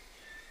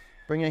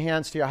 Bring your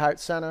hands to your heart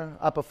center,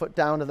 upper foot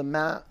down to the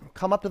mat.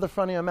 Come up to the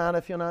front of your mat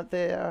if you're not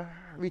there.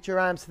 Reach your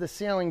arms to the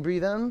ceiling,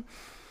 breathe in.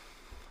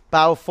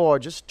 Bow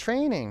forward, just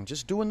training,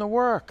 just doing the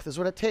work. This is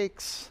what it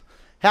takes.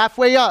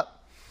 Halfway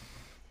up,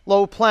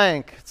 low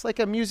plank. It's like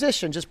a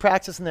musician just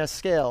practicing their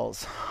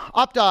scales.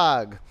 Up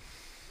dog,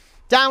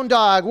 down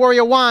dog,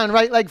 warrior one,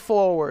 right leg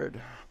forward.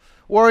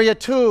 Warrior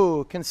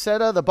two,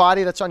 consider the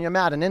body that's on your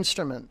mat an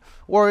instrument.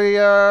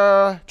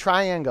 Warrior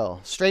triangle,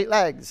 straight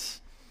legs.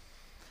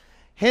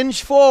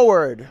 Hinge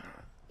forward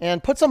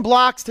and put some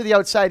blocks to the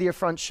outside of your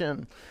front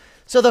shin.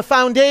 So the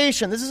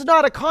foundation, this is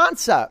not a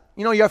concept.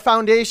 You know, your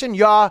foundation,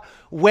 your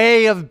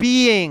way of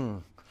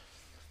being.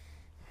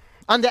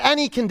 Under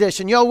any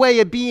condition, your way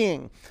of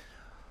being.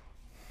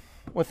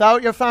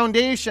 Without your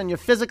foundation, your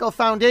physical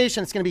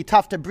foundation, it's going to be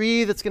tough to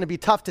breathe. It's going to be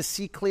tough to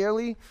see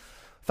clearly.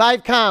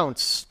 5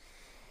 counts.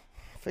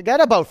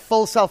 Forget about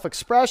full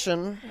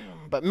self-expression.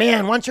 But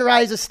man, once your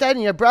eyes are steady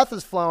and your breath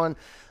is flowing,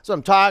 that's what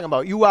I'm talking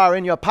about. You are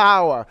in your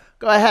power.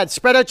 Go ahead,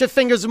 spread out your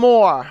fingers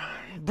more.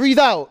 Breathe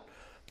out.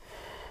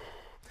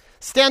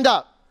 Stand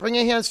up. Bring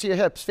your hands to your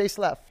hips. Face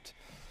left.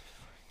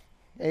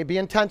 Okay, be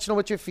intentional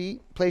with your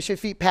feet. Place your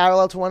feet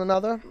parallel to one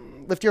another.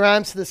 Lift your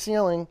arms to the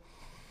ceiling.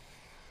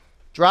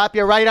 Drop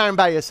your right arm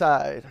by your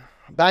side.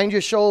 Bind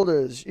your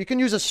shoulders. You can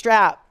use a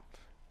strap.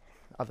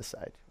 Other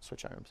side.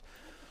 Switch arms.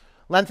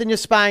 Lengthen your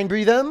spine.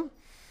 Breathe in.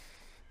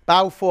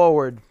 Bow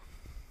forward.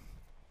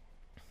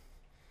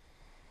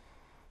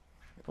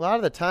 A lot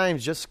of the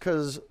times, just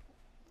because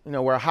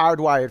we're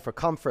hardwired for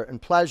comfort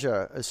and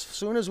pleasure, as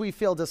soon as we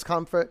feel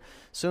discomfort,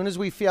 as soon as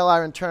we feel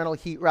our internal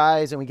heat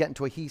rise and we get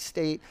into a heat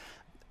state,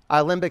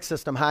 our limbic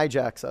system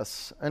hijacks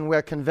us, and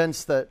we're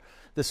convinced that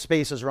the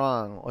space is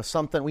wrong or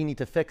something, we need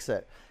to fix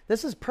it.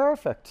 This is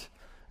perfect.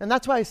 And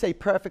that's why I say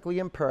perfectly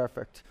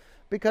imperfect,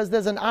 because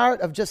there's an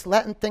art of just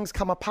letting things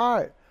come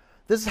apart.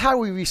 This is how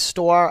we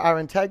restore our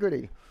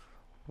integrity.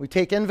 We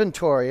take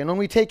inventory, and when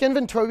we take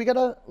inventory, we got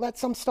to let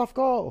some stuff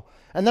go.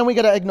 And then we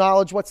got to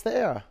acknowledge what's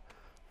there.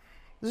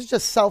 This is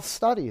just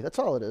self-study. That's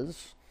all it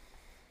is.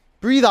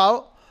 Breathe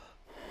out.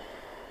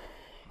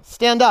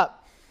 Stand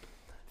up.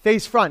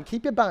 Face front.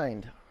 Keep your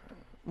bind.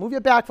 Move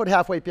your back foot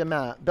halfway up your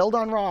mat. Build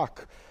on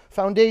rock.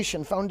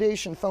 Foundation,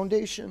 foundation,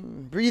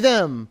 foundation. Breathe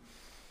in.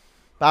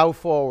 Bow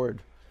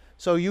forward.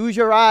 So use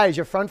your eyes.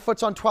 Your front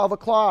foot's on 12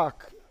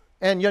 o'clock.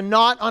 And you're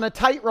not on a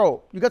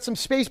tightrope. You got some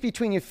space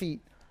between your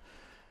feet.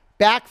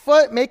 Back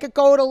foot, make it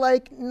go to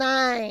like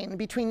 9,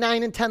 between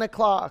 9 and 10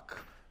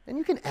 o'clock. And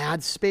you can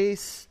add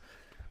space.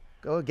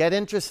 Go get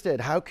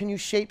interested. How can you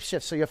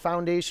shapeshift so your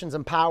foundation's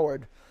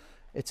empowered?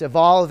 It's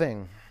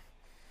evolving.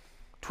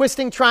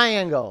 Twisting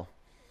triangle.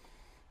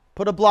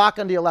 Put a block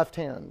under your left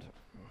hand.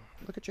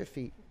 Look at your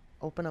feet.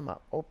 Open them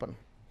up. Open.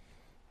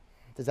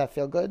 Does that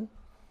feel good?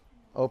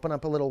 Open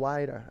up a little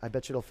wider. I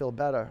bet you it'll feel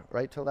better.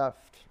 Right to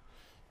left.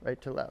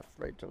 Right to left.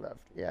 Right to left.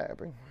 Yeah,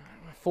 bring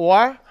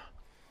 4.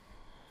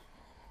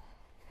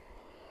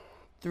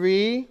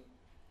 3.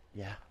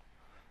 Yeah.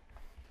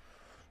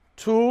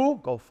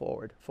 2. Go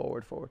forward.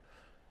 Forward, forward.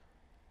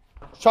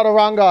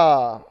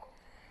 Chaturanga.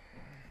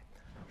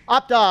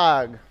 Up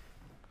dog.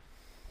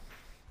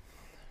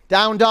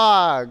 Down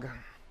dog.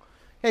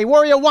 Hey,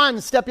 warrior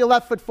 1, step your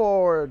left foot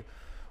forward.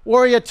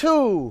 Warrior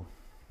 2.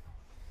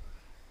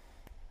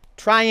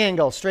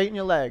 Triangle, straighten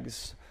your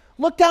legs.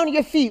 Look down at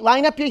your feet.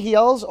 Line up your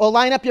heels or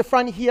line up your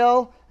front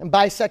heel and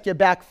bisect your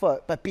back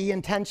foot. But be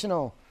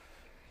intentional.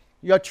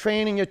 You're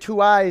training your 2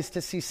 eyes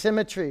to see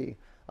symmetry,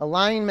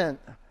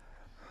 alignment,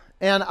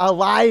 and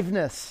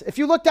aliveness. If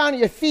you look down at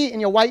your feet and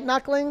you're white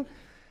knuckling,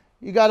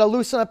 you got to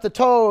loosen up the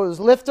toes,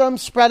 lift them,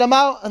 spread them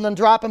out, and then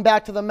drop them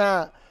back to the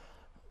mat.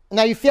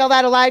 Now you feel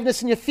that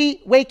aliveness in your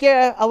feet, wake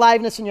your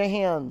aliveness in your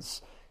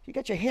hands. You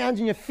got your hands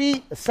in your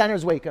feet, the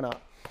center's waking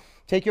up.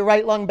 Take your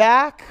right lung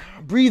back,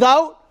 breathe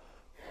out,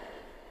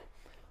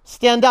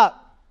 stand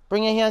up,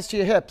 bring your hands to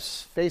your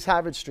hips, face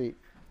Harvard Street.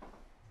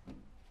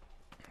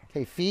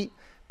 Okay, feet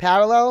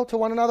parallel to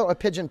one another or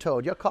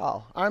pigeon-toed, your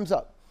call. Arms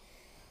up.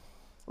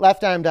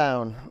 Left arm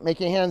down. Make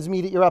your hands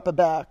meet at your upper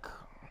back.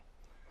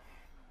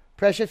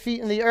 Press your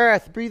feet in the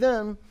earth. Breathe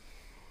in.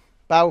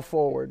 Bow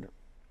forward.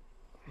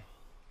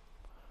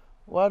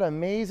 What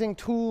amazing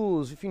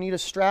tools. If you need a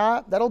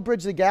strap, that'll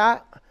bridge the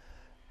gap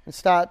and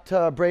start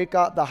to break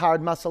up the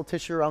hard muscle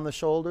tissue around the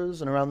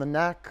shoulders and around the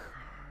neck.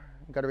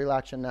 You've got to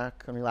relax your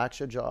neck and relax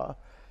your jaw.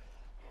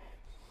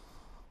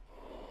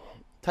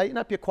 Tighten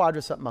up your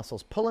quadricep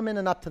muscles. Pull them in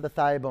and up to the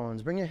thigh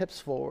bones. Bring your hips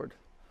forward.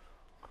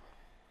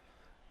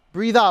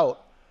 Breathe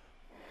out.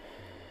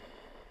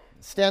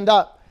 Stand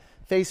up.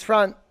 Face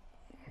front.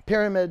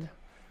 Pyramid.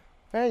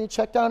 All right, you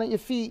check down at your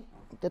feet.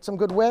 Get some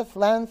good width,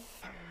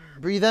 length.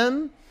 Breathe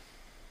in.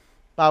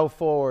 Bow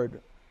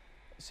forward.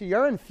 So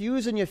you're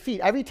infusing your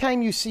feet. Every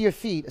time you see your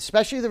feet,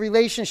 especially the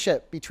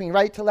relationship between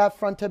right to left,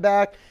 front to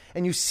back,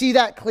 and you see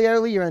that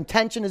clearly, your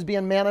intention is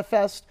being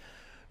manifest,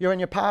 you're in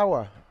your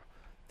power.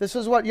 This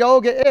is what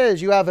yoga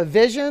is. You have a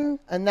vision,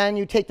 and then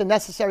you take the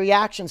necessary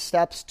action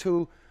steps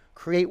to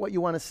create what you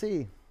want to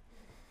see.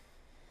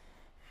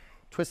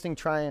 Twisting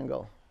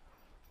triangle.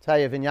 I tell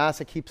you,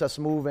 vinyasa keeps us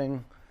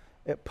moving,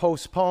 It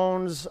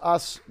postpones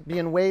us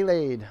being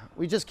waylaid.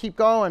 We just keep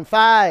going.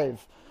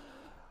 5,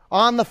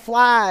 on the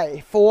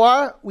fly.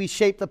 4, we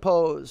shape the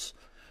pose.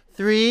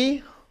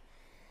 3,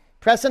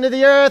 press into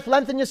the earth,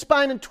 lengthen your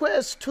spine and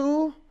twist.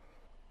 2,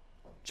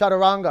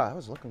 chaturanga. That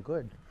was looking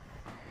good.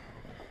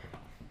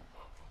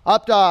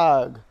 Up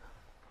dog.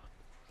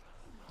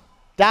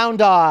 Down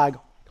dog.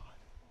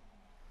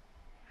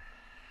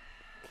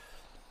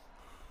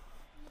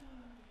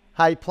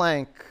 High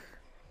plank.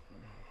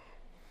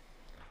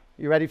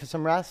 You ready for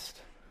some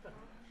rest?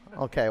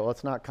 Okay, well,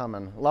 it's not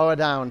coming. Lower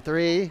down.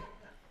 3,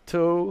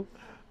 2,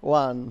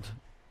 1.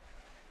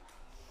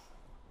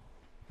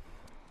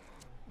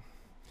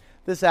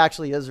 This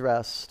actually is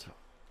rest.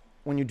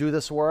 When you do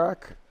this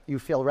work, you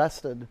feel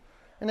rested.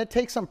 And it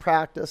takes some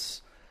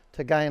practice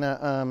to kind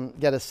of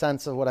get a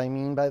sense of what I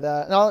mean by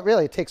that. No,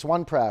 really, it takes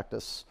one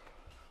practice.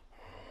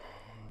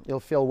 You'll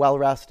feel well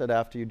rested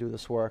after you do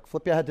this work.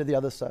 Flip your head to the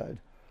other side.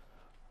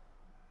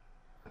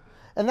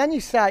 And then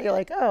you start, you're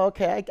like, oh,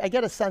 okay, I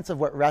get a sense of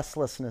what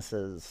restlessness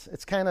is.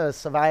 It's kind of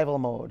survival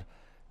mode,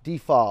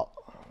 default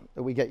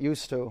that we get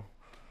used to.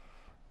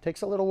 It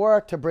takes a little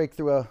work to break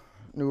through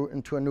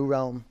into a new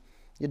realm.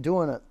 You're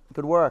doing it.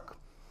 Good work.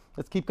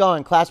 Let's keep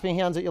going. Clasp your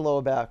hands at your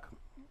lower back.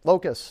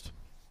 Locust.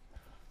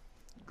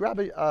 Grab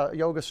a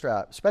yoga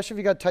strap, especially if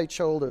you got tight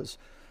shoulders.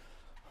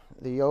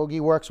 The yogi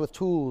works with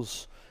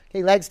tools.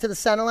 Okay, legs to the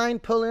center line,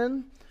 pull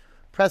in.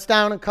 Press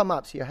down and come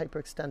up. So you're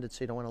hyperextended,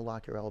 so you don't want to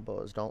lock your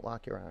elbows. Don't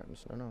lock your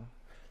arms. No.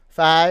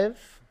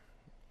 5,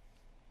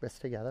 wrists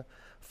together.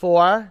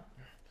 4,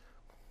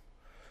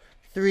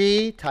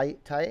 3,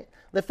 tight.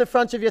 Lift the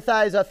fronts of your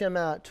thighs off your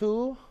mat.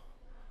 2,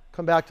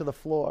 come back to the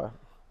floor.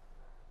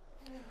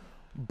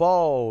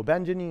 Bow,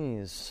 bend your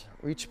knees.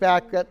 Reach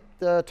back at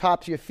the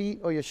tops of your feet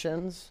or your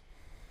shins.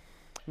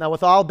 Now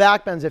with all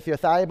back bends, if your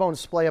thigh bones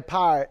splay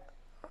apart,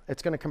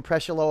 it's going to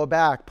compress your lower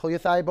back. Pull your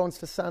thigh bones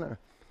to center.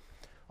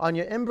 On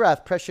your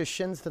in-breath, press your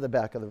shins to the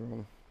back of the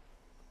room.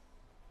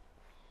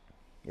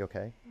 You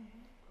okay?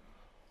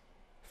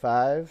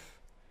 5,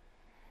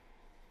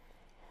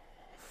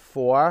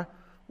 4.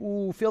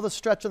 Ooh, feel the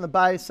stretch in the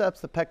biceps,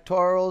 the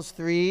pectorals.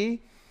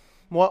 3.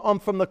 More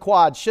from the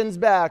quads. Shins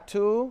back.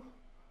 2.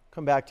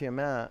 Come back to your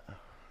mat.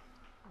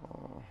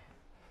 Oh.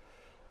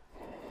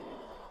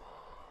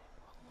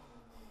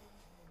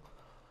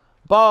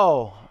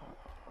 Bow.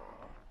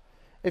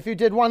 If you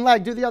did one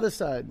leg, do the other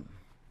side.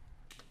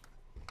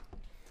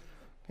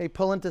 Okay,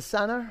 pull into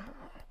center.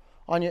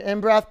 On your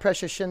in-breath,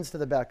 press your shins to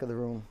the back of the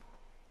room.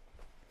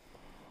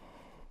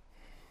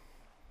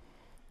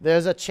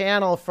 There's a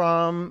channel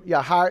from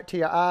your heart to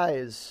your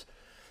eyes.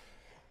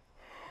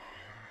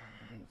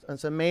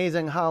 It's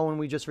amazing how when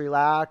we just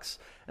relax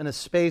in a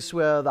space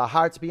where the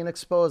heart's being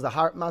exposed, the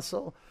heart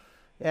muscle,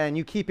 and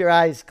you keep your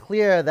eyes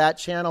clear, that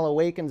channel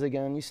awakens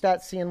again. You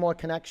start seeing more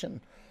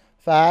connection.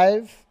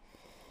 5,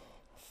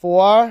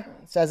 4,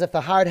 it's as if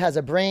the heart has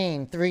a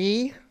brain.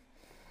 3,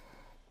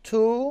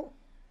 2,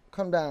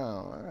 come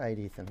down. All right,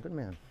 Ethan, good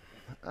man.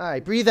 All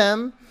right, breathe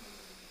in.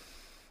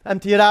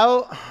 Empty it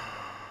out.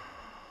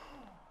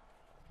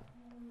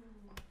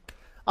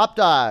 Up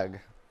dog.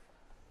 Is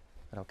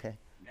that okay?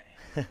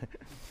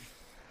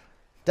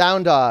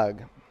 Down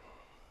dog.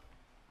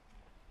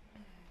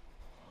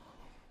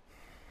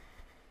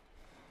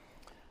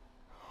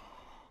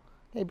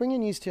 Okay, bring your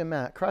knees to your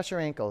mat. Cross your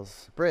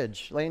ankles.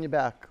 Bridge. Lay on your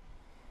back.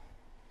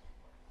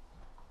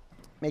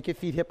 Make your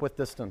feet hip width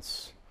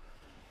distance.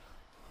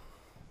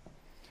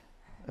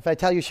 If I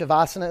tell you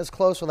Shavasana is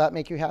close, will that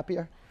make you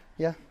happier?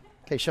 Yeah?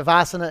 Okay,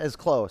 Shavasana is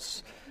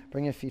close.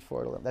 Bring your feet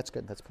forward a little. That's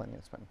good. That's plenty.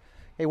 That's plenty.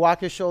 Okay,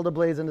 walk your shoulder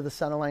blades into the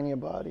center line of your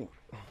body.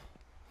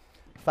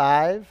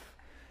 5.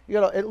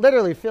 It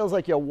literally feels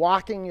like you're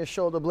walking your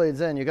shoulder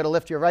blades in. You got to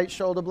lift your right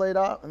shoulder blade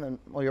up, and then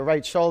your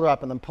right shoulder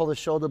up, and then pull the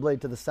shoulder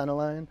blade to the center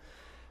line.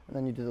 And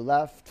then you do the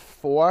left.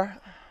 4.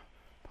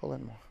 Pull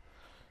in more.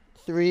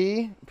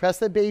 3. Press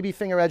the baby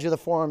finger edge of the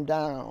forearm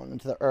down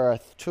into the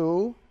earth.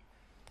 2.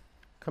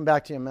 Come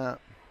back to your mat.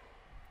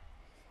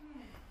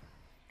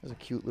 Those are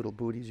cute little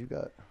booties you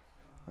got.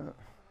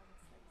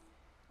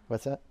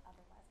 What's that?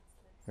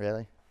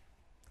 Really?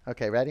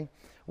 Okay, ready?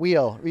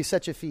 Wheel.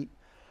 Reset your feet.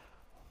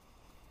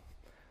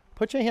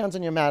 Put your hands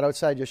on your mat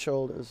outside your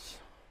shoulders.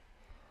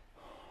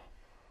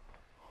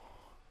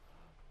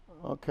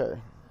 Okay.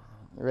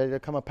 Ready to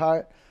come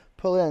apart?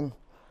 Pull in.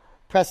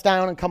 Press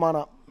down and come on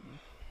up.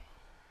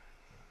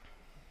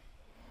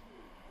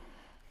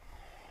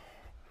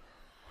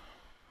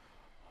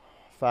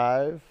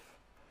 Five,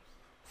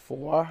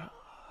 4,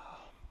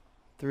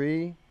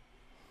 3,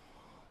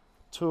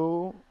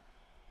 2,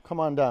 come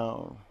on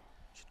down.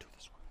 Should do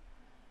this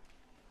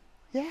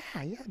one.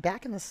 Yeah,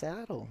 back in the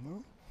saddle.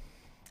 No?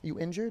 You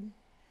injured?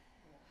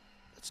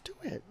 Let's do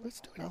it.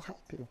 I'll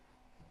help you.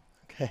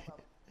 Okay.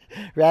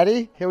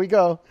 Ready? Here we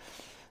go.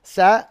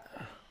 Set.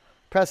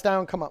 Press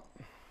down, come up.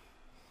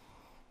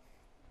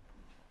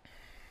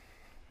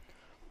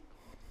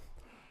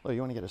 Oh,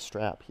 you want to get a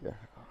strap here.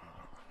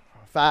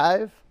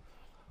 5,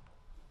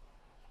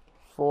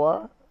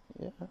 4,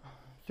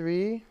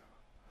 3,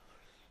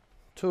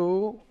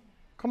 2,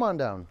 come on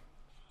down.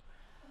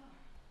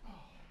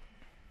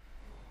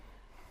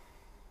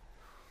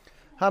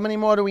 How many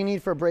more do we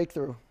need for a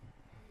breakthrough?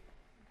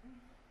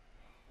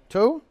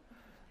 2?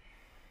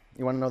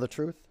 You want to know the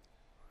truth?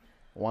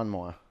 1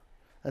 more.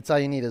 That's all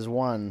you need is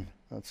 1.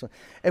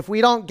 If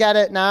we don't get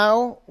it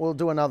now, we'll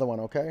do another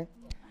one, okay?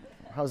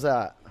 How's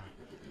that?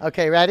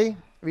 Okay, ready?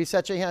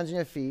 Reset your hands and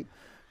your feet.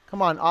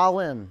 Come on, all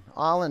in,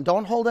 all in.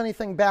 Don't hold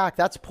anything back.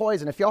 That's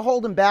poison. If you're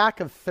holding back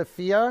for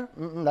fear,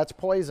 that's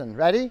poison.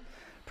 Ready?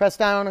 Press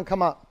down and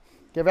come up.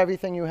 Give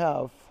everything you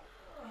have.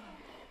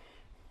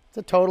 It's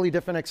a totally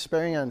different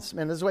experience.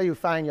 Man, this is where you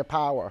find your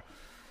power.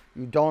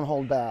 You don't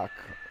hold back.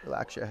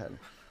 Relax your head.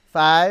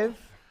 5,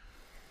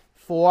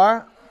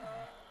 4,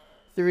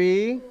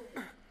 3,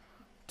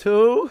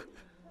 2,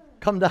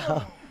 come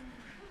down.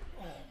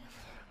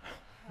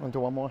 Want to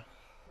do one more?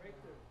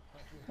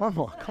 One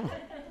more, come on.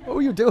 What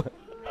were you doing?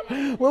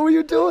 What were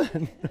you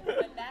doing?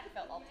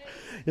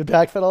 Your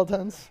back felt all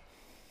tense?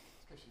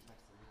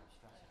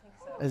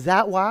 Is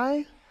that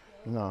why?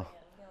 No.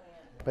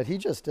 But he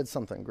just did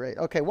something great.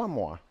 Okay, one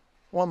more.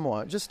 One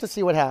more, just to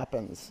see what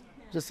happens.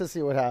 Just to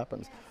see what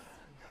happens.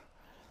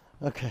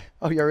 Okay.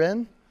 Oh, you're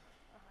in?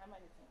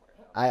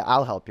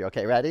 I'll help you.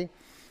 Okay, ready?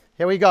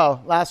 Here we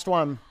go. Last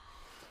one.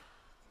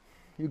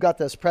 You got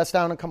this. Press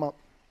down and come up.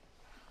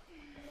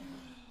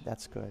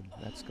 That's good.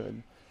 That's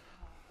good.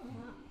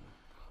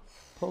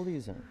 Pull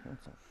these in.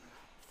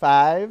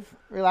 5.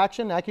 Relax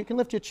your neck. You can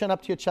lift your chin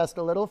up to your chest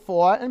a little.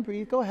 4. And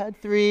breathe. Go ahead.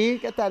 3.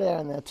 Get that air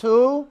in there.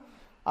 2.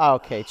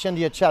 Okay. Chin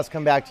to your chest.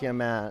 Come back to your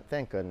mat.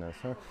 Thank goodness.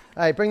 All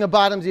right. Bring the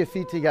bottoms of your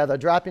feet together.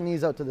 Drop your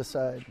knees out to the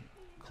side.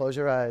 Close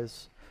your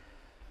eyes.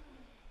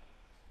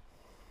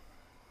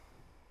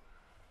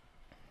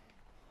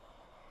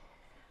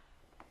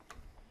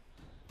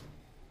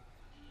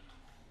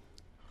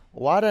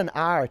 What an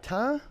art,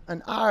 huh?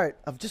 An art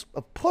of just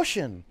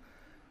pushing.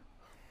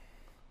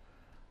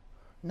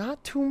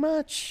 Not too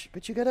much,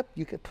 but you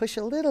could push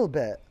a little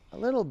bit.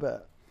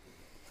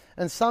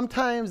 And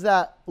sometimes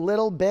that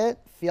little bit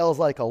feels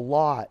like a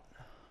lot.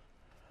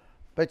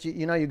 But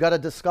you got to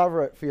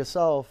discover it for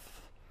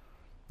yourself.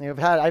 I've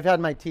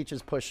had my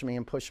teachers push me,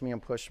 and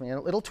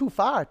a little too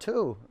far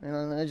too.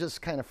 And I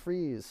just kind of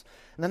freeze.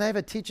 And then I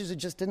have teachers who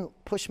just didn't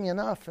push me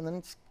enough, and then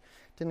it's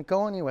didn't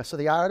go anywhere. So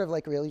the art of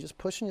really just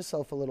pushing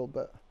yourself a little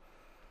bit.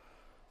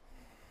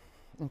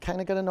 And kind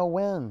of got to know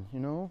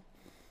when,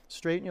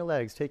 Straighten your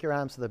legs. Take your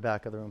arms to the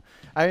back of the room.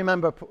 I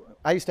remember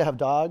I used to have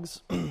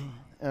dogs,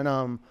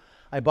 and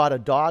I bought a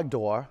dog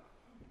door,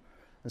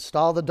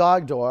 installed the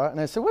dog door,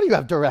 and I said, what do you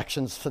have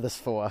directions for this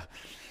for?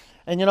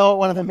 And you know what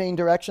one of the main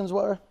directions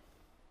were?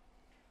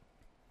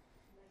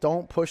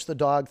 Don't push the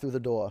dog through the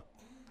door.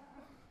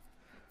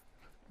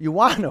 You're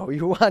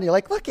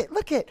like, look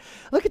at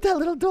that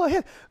little door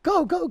here.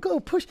 Go,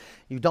 push.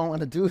 You don't want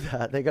to do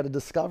that. They got to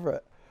discover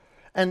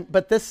it.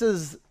 But this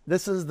is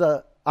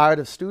the art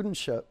of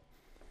studentship,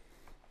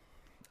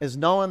 is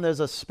knowing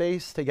there's a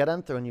space to get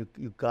into, and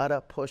you got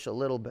to push a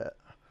little bit.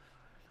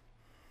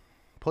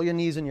 Pull your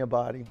knees in your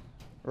body.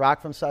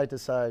 Rock from side to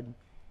side.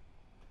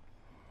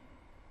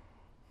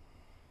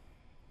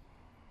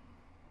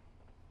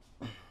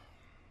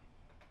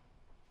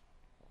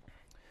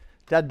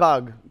 Dead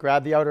bug,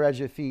 grab the outer edge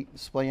of your feet,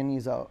 splay your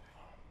knees out.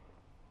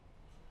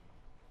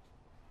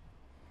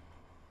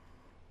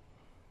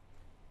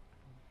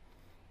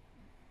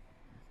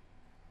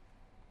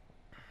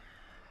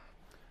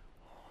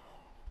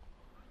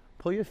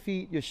 Pull your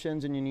feet, your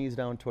shins, and your knees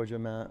down towards your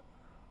mat.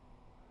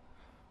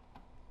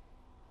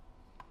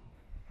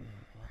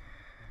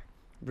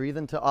 Breathe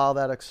into all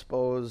that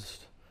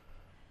exposed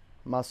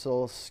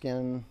muscle,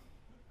 skin.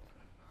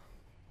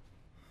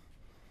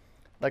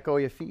 Let go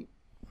of your feet.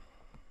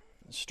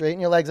 Straighten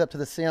your legs up to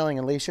the ceiling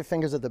and lace your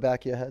fingers at the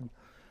back of your head.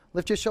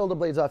 Lift your shoulder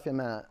blades off your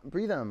mat.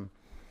 Breathe in.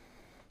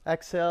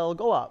 Exhale,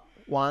 go up.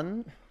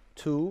 1,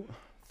 2,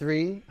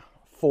 3,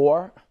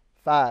 4,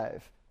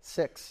 5,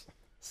 6,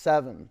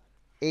 7,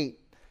 8,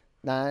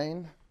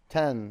 9,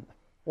 10.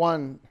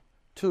 1,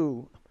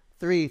 2,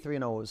 3, 3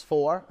 nose.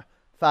 4,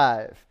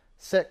 5,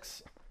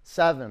 6,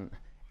 7,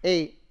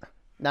 8,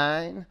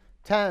 9,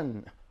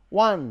 10.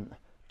 1,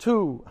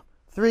 2,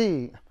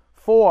 3,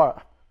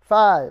 4,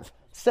 5,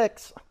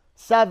 6,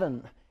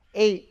 7,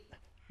 8,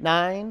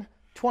 9,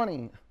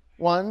 20.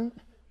 1,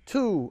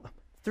 2,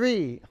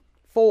 3,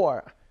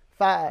 4,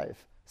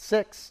 5,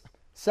 6,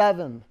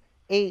 7,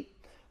 8,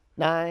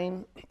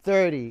 9,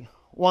 30.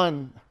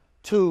 1,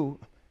 2,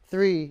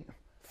 3,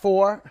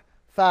 4,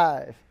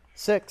 5,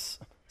 6,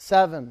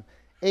 7,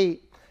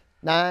 8,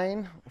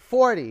 9,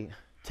 40.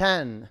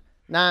 10,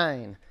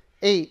 9,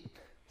 8,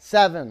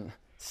 7,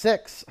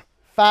 6,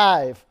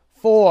 5,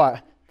 4,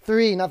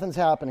 3. Nothing's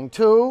happening.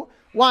 2,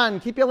 1.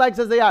 Keep your legs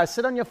as they are.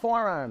 Sit on your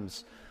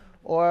forearms.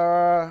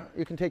 Or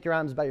you can take your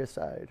arms by your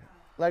side.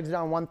 Legs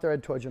down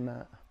 1/3 towards your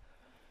mat.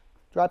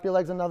 Drop your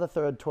legs another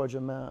 1/3 towards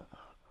your mat.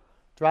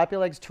 Drop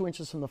your legs 2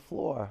 inches from the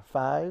floor.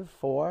 5,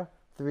 4,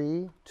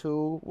 3,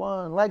 2,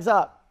 1. Legs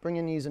up. Bring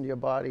your knees into your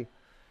body.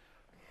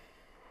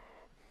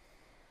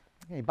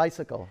 Okay,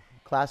 bicycle.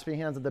 Clasp your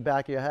hands at the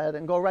back of your head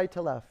and go right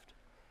to left.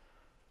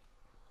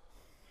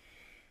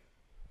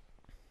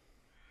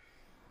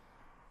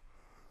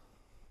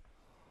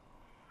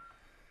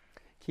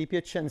 Keep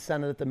your chin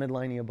centered at the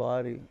midline of your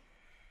body.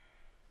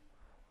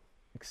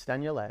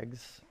 Extend your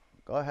legs.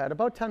 Go ahead.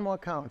 About 10 more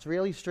counts.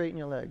 Really straighten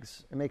your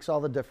legs. It makes all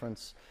the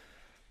difference.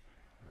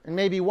 And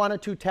maybe 1 or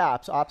 2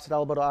 taps. Opposite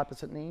elbow to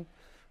opposite knee.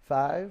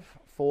 5,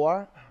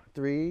 4,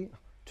 3,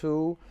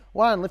 2,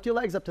 1. Lift your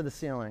legs up to the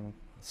ceiling.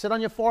 Sit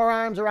on your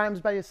forearms or arms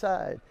by your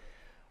side.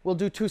 We'll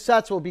do 2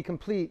 sets. We'll be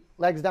complete.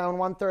 Legs down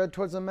 1/3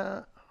 towards the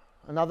mat.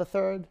 Another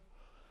third.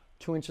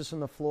 2 inches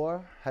from the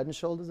floor. Head and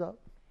shoulders up.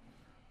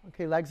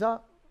 Okay, legs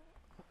up.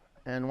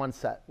 And 1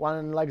 set.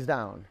 1 legs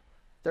down.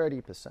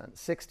 30%,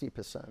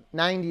 60%,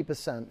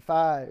 90%.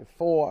 5,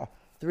 4,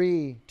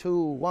 3,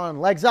 2, 1.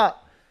 Legs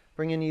up.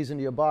 Bring your knees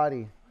into your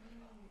body.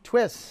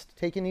 Twist.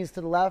 Take your knees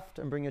to the left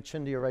and bring your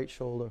chin to your right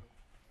shoulder.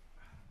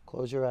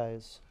 Close your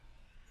eyes.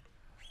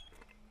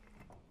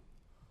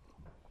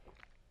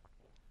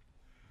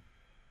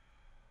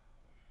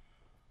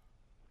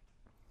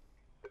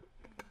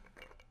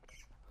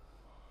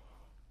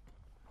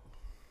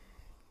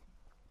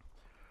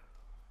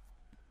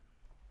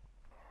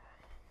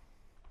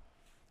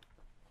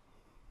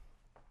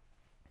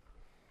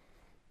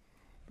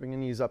 Bring your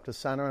knees up to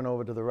center and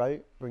over to the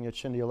right. Bring your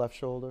chin to your left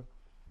shoulder.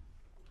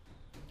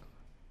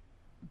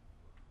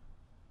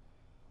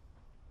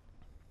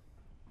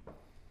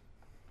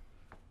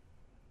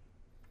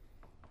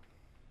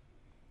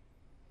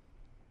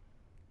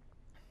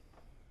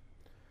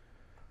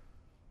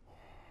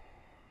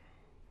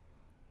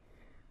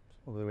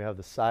 We have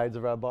the sides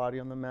of our body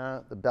on the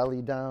mat, the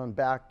belly down,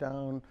 back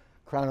down,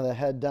 crown of the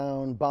head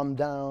down, bum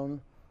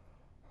down.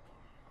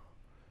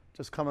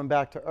 Just coming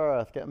back to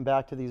earth, getting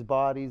back to these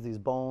bodies, these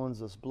bones,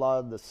 this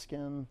blood, this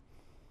skin,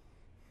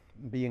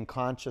 being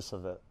conscious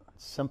of it.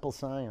 Simple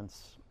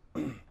science.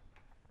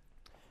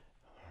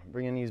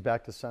 Bring your knees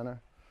back to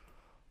center.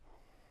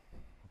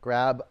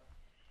 Grab.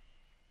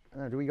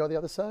 Do we go the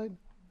other side?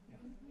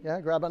 Yeah,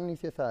 grab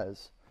underneath your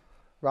thighs.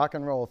 Rock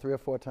and roll 3 or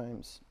 4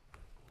 times.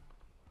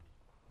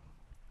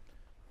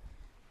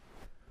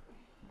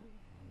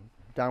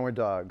 Downward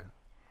dog.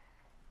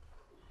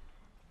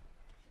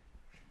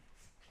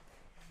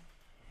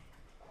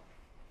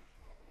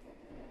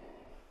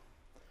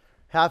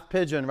 Half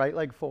pigeon, right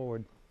leg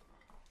forward.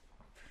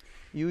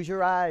 Use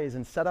your eyes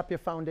and set up your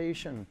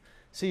foundation.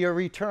 So you're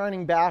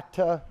returning back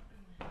to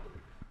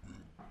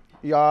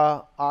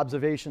your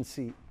observation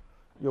seat,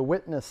 your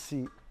witness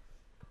seat.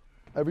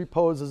 Every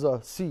pose is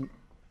a seat,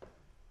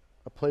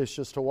 a place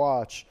just to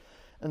watch.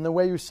 And the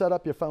way you set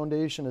up your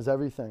foundation is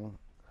everything.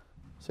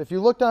 So if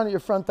you look down at your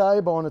front thigh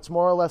bone, it's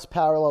more or less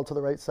parallel to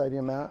the right side of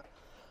your mat.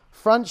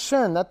 Front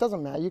shin, that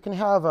doesn't matter. You can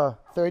have a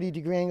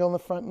 30-degree angle in the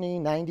front knee,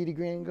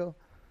 90-degree angle.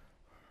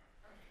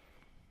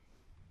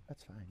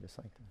 That's fine, just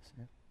like this.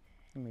 Yeah?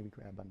 And maybe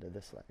grab under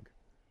this leg.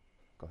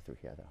 Go through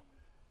here,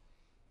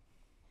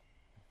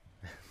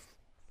 though.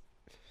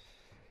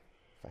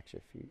 Flex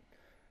your feet.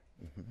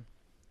 Mm-hmm.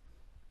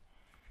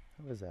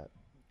 How was that?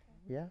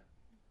 Yeah?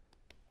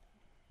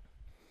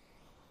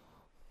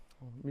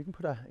 You can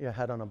put your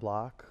head on a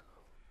block.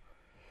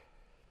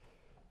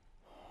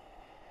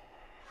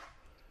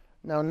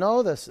 Now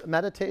know this,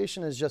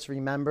 meditation is just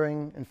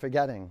remembering and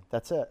forgetting.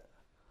 That's it.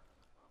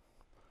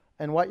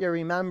 And what you're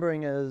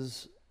remembering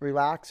is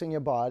relaxing your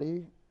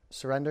body,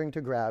 surrendering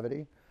to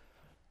gravity,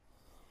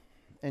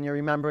 and you're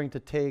remembering to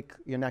take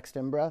your next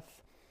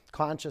in-breath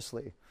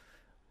consciously,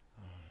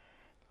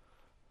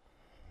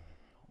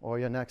 or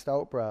your next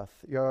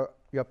out-breath. Your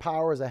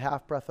power is a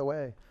half breath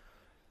away.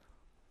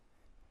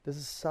 This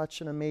is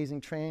such an amazing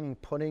training,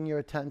 putting your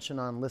attention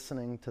on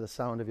listening to the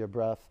sound of your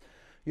breath.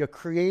 You're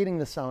creating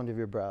the sound of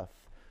your breath,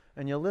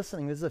 and you're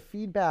listening. This is a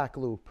feedback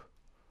loop.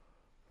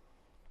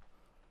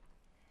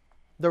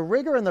 The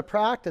rigor in the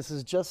practice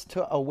is just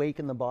to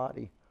awaken the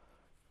body.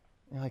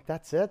 You're like,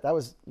 that's it? That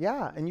was,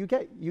 yeah. And you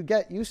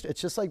get used to it.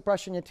 It's just like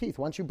brushing your teeth.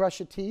 Once you brush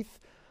your teeth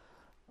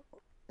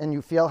and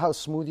you feel how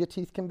smooth your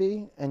teeth can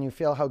be and you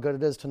feel how good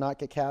it is to not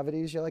get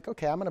cavities, you're like,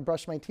 okay, I'm going to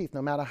brush my teeth.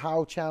 No matter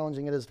how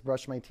challenging it is to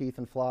brush my teeth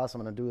and floss,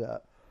 I'm going to do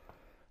that.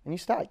 And you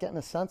start getting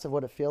a sense of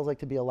what it feels like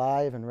to be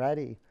alive and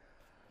ready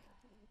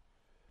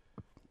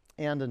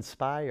and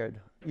inspired.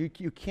 You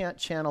can't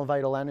channel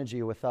vital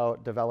energy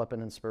without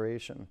developing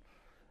inspiration.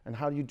 And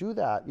how do you do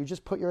that? You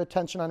just put your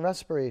attention on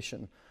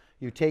respiration.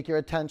 You take your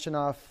attention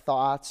off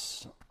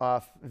thoughts,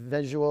 off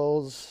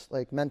visuals,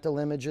 like mental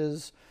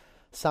images,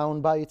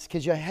 sound bites,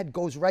 because your head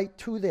goes right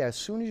to there. As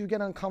soon as you get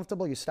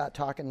uncomfortable, you start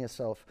talking to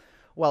yourself.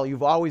 Well,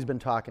 you've always been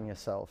talking to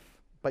yourself,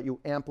 but you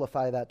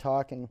amplify that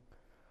talking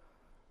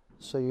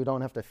so you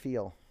don't have to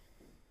feel.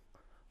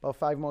 About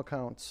 5 more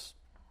counts.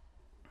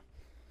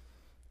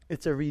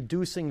 It's a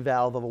reducing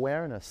valve of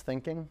awareness,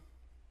 thinking.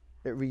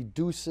 It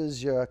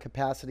reduces your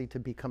capacity to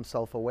become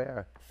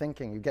self-aware,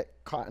 thinking. You get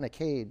caught in a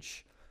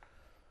cage,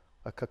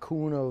 a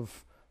cocoon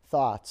of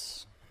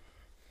thoughts.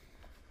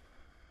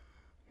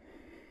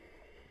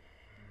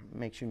 It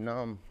makes you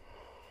numb.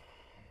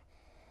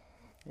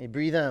 You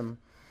breathe in.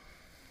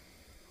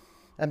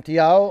 Empty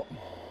out.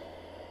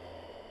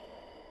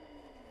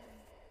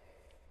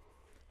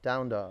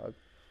 Down dog.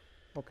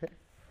 Okay?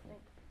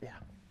 Yeah.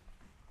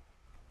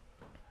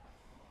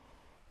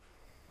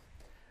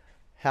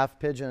 Half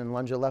pigeon and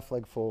lunge your left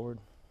leg forward.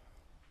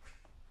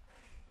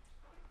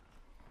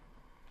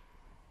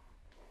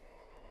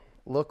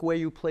 Look where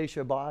you place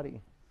your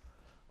body.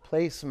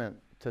 Placement,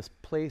 to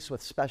place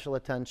with special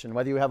attention,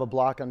 whether you have a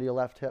block under your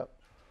left hip.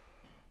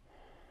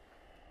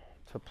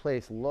 To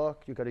place,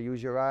 look, you've got to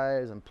use your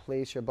eyes and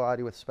place your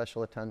body with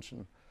special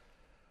attention.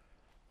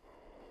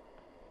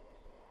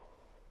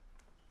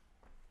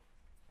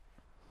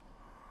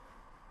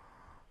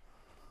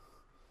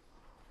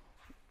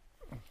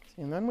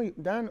 And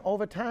then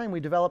over time,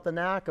 we develop the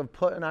knack of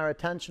putting our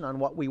attention on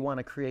what we want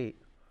to create.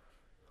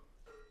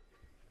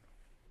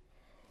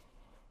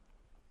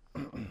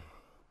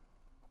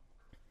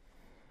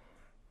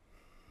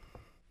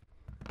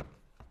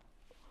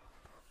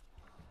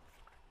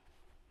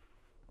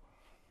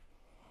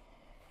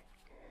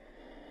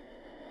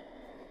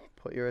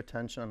 Put your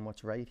attention on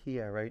what's right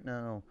here, right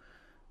now.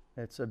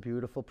 It's a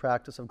beautiful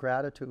practice of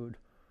gratitude,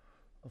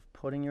 of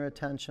putting your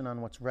attention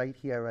on what's right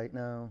here, right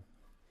now.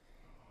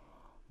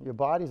 Your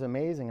body's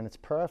amazing and it's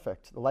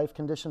perfect. The life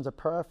conditions are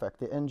perfect.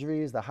 The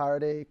injuries, the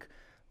heartache,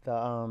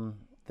 the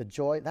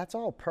joy, that's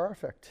all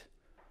perfect.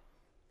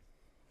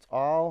 It's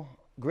all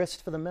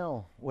grist for the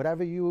mill.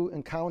 Whatever you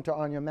encounter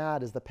on your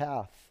mat is the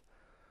path.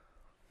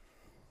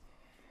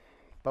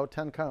 About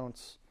 10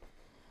 counts.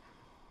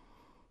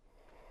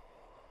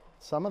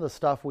 Some of the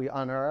stuff we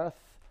unearth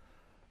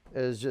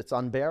is just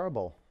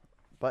unbearable.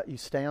 But you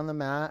stay on the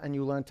mat and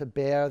you learn to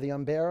bear the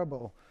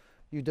unbearable.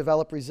 You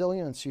develop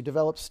resilience, you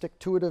develop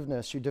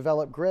stick-to-itiveness, you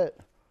develop grit.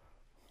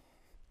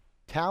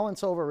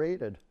 Talent's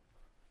overrated.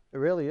 It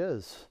really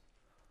is.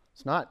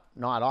 It's not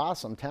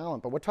awesome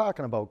talent, but we're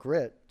talking about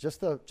grit.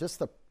 Just the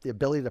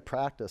ability to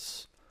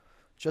practice,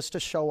 just to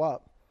show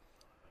up.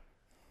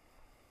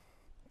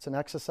 It's an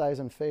exercise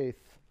in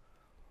faith.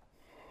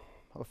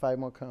 About 5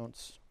 more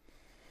counts.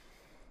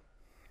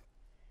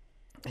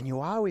 And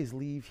you always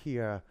leave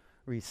here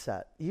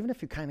reset. Even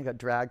if you kind of got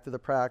dragged through the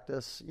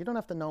practice, you don't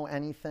have to know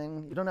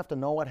anything. You don't have to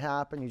know what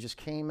happened. You just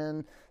came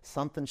in,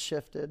 something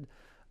shifted,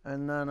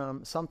 and then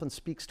something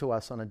speaks to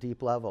us on a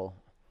deep level.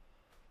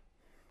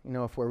 You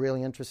know, if we're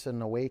really interested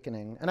in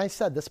awakening. And I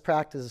said this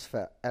practice is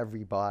for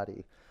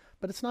everybody,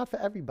 but it's not for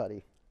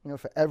everybody. You know,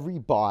 for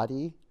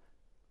everybody,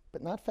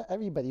 but not for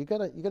everybody. You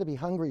gotta be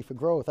hungry for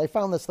growth. I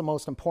found this the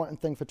most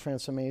important thing for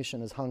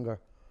transformation is hunger.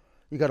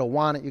 You got to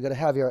want it. You got to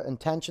have your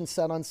intention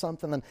set on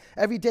something. And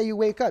every day you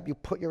wake up, you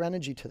put your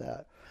energy to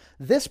that.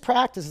 This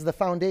practice is the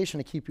foundation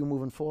to keep you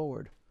moving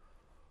forward.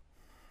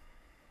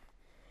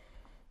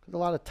 Because a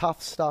lot of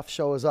tough stuff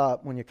shows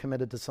up when you're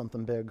committed to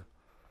something big.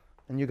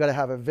 And you got to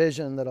have a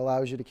vision that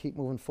allows you to keep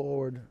moving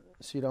forward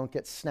so you don't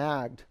get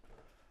snagged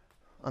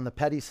on the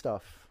petty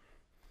stuff.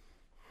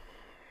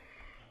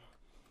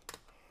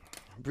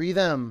 Breathe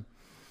in.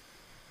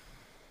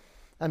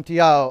 Empty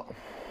out.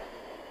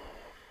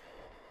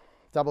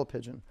 Double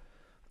pigeon.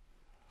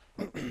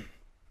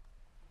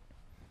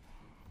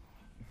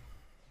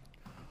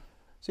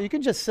 So you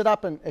can just sit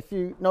up and, if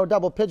you know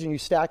double pigeon, you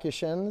stack your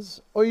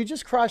shins, or you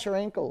just cross your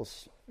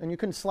ankles, and you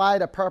can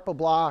slide a purple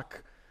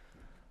block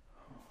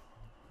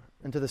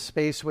into the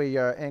space where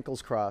your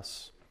ankles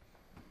cross.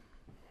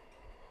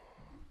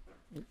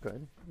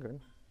 Good,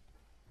 good.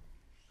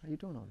 How you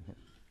doing over here?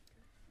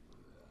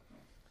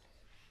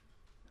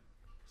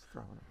 Just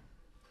throwing it.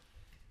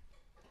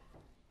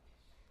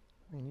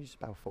 I mean, you just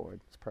bow forward.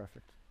 It's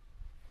perfect.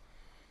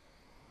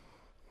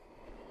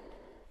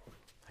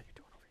 How you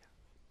doing over here?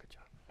 Good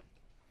job.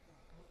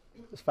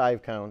 There's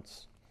 5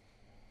 counts.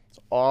 It's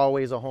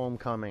always a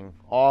homecoming.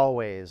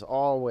 Always,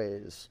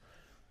 always.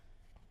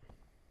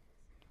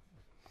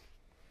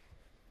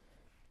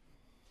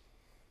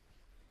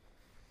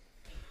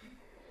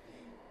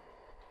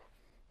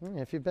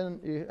 If you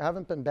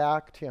haven't been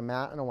back to your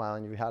mat in a while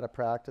and you've had a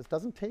practice, it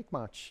doesn't take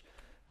much,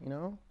 you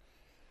know.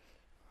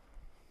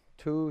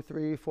 2,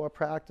 3, 4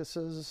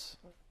 practices,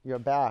 you're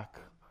back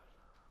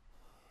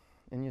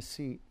in your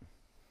seat.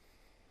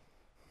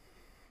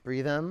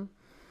 Breathe in,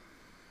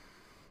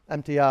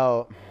 empty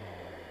out,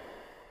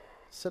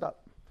 sit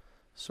up,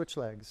 switch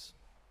legs.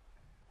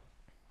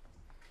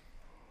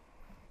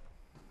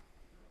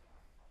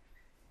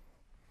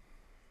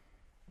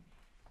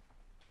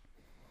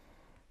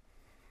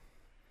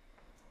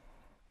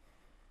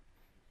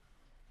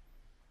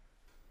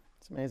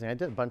 It's amazing. I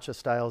did a bunch of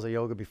styles of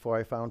yoga before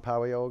I found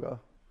power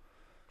yoga.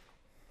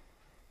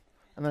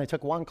 And then I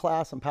took one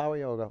class on power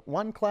yoga,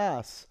 one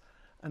class.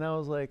 And I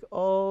was like,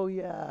 oh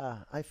yeah,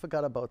 I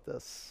forgot about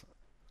this.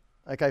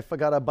 Like I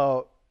forgot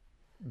about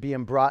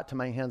being brought to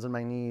my hands and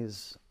my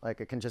knees. Like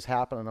it can just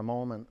happen in a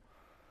moment.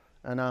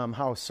 And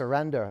how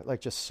surrender,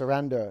 like just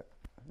surrender,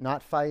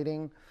 not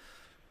fighting.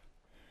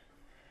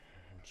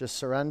 Just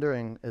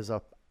surrendering is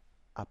a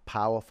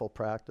powerful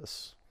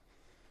practice.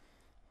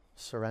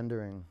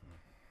 Surrendering.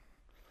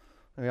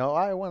 You know,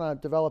 I want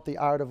to develop the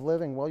art of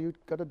living. Well,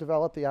 you've got to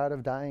develop the art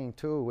of dying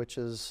too, which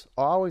is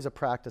always a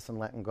practice in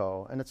letting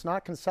go. And it's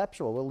not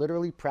conceptual. We're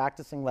literally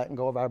practicing letting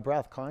go of our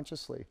breath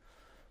consciously,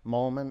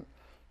 moment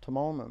to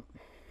moment.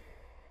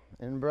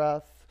 In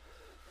breath,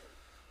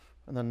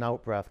 And then an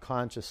out breath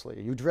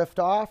consciously. You drift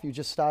off, you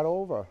just start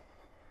over.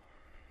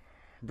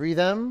 Breathe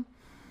in.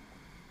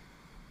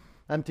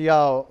 Empty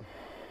out.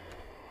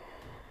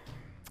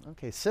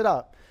 Okay, sit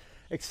up.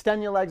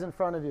 Extend your legs in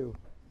front of you.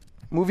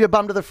 Move your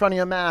bum to the front of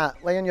your mat.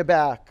 Lay on your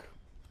back.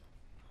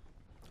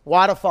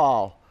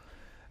 Waterfall.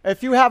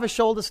 If you have a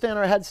shoulder stand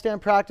or a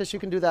headstand practice, you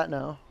can do that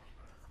now.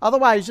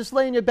 Otherwise, just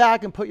lay on your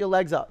back and put your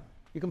legs up.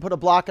 You can put a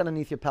block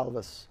underneath your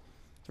pelvis.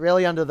 It's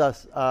really under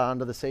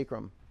the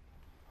sacrum.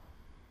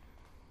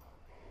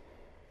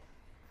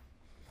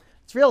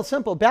 It's real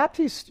simple.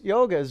 Baptiste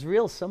yoga is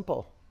real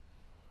simple.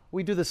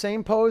 We do the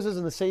same poses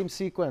in the same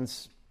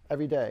sequence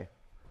every day.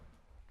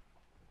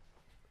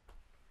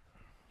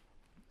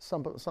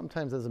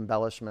 Sometimes there's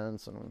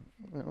embellishments,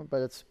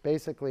 but it's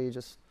basically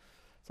just,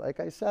 it's like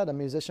I said, a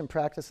musician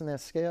practicing their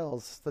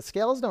scales. The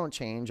scales don't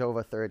change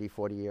over 30,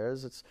 40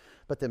 years.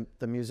 But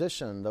the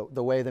musician,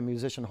 the way the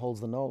musician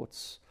holds the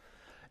notes.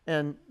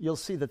 And you'll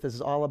see that this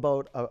is all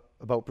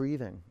about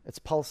breathing. It's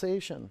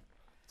pulsation.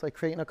 It's like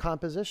creating a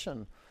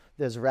composition.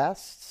 There's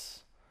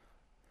rests.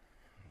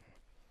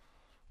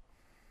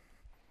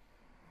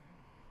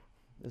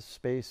 There's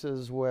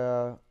spaces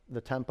where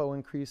the tempo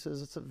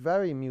increases. It's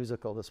very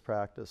musical, this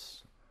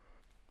practice.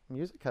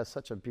 Music has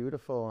such a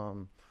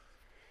beautiful,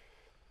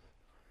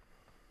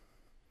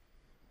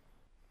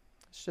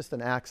 it's just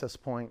an access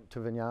point to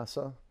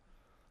vinyasa.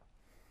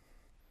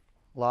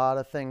 A lot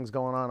of things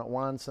going on at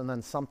once, and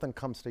then something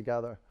comes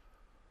together.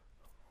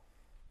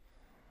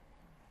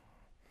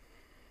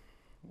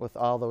 With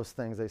all those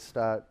things, they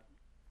start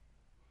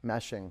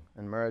meshing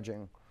and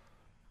merging,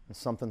 and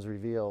something's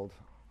revealed.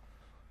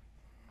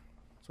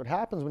 That's what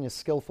happens when you're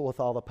skillful with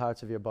all the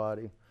parts of your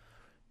body.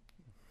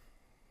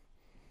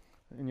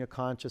 And you're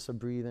conscious of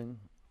breathing.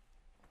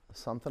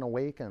 Something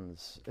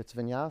awakens. It's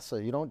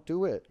vinyasa. You don't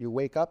do it. You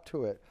wake up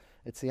to it.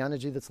 It's the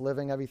energy that's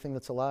living everything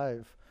that's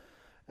alive.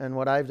 And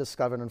what I've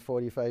discovered in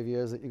 45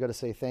 years, that you got to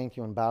say thank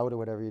you and bow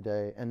to it every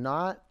day. And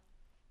not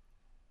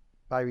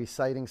by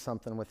reciting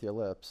something with your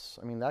lips.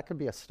 I mean, that could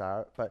be a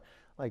start, but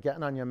like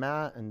getting on your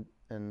mat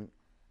and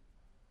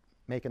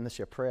making this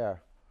your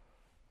prayer.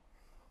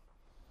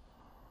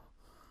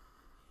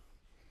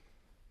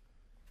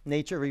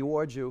 Nature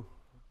rewards you.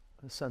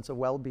 A sense of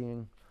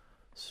well-being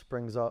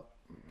springs up.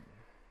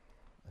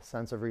 A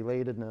sense of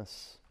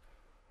relatedness.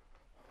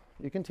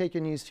 You can take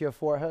your knees to your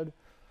forehead.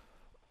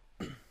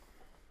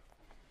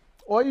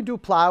 Or you do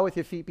plow with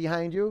your feet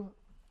behind you.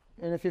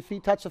 And if your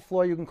feet touch the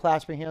floor, you can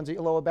clasp your hands at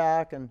your lower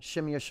back and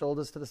shimmy your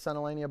shoulders to the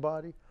center line of your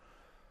body.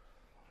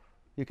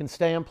 You can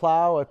stay and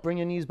plow, or bring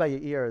your knees by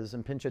your ears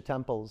and pinch your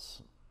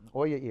temples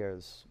or your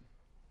ears.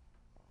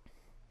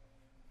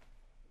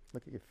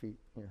 Look at your feet.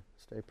 Here,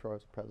 stay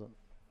present.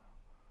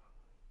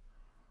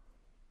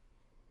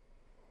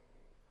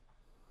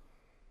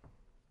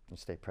 You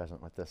stay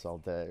present with this all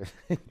day.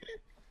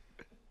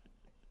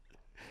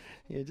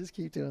 Yeah, just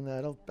keep doing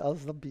that.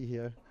 I'll be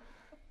here.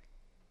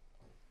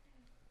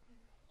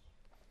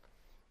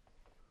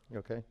 You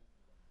okay?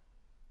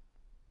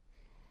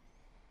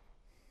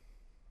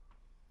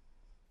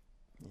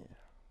 Yeah.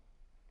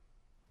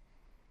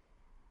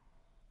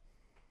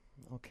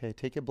 Okay,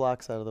 take your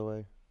blocks out of the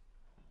way.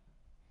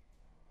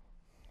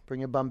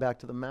 Bring your bum back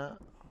to the mat.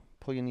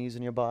 Pull your knees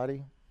in your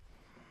body.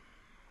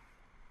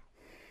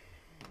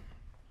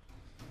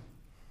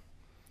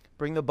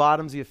 Bring the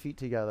bottoms of your feet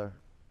together.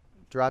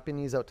 Drop your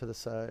knees out to the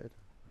side.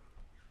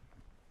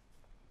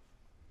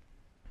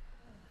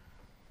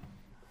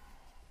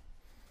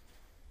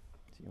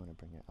 So you want to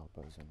bring your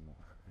elbows in more.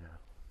 Yeah.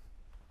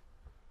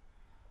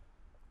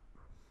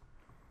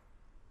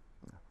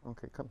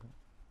 Okay, come.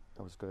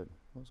 That was good.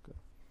 That was good.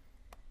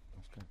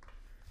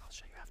 I'll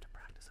show you after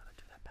practice how to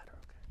do that better,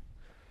 okay?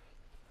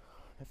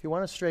 If you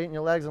want to straighten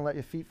your legs and let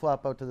your feet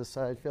flop out to the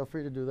side, feel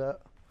free to do that.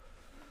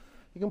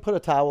 You can put a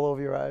towel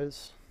over your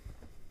eyes.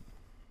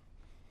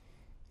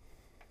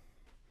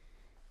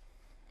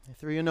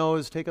 Through your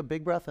nose, take a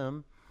big breath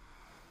in.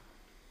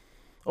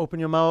 Open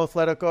your mouth,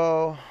 let it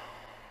go.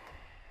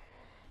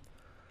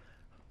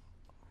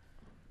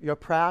 Your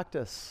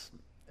practice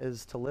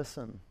is to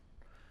listen,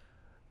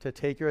 to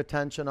take your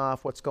attention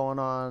off what's going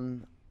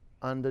on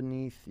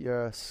underneath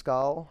your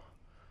skull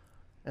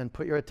and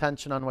put your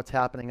attention on what's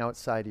happening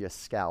outside of your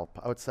scalp,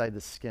 outside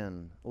the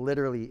skin,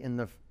 literally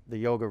in the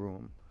yoga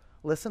room.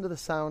 Listen to the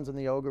sounds in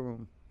the yoga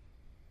room.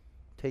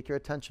 Take your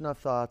attention off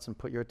thoughts and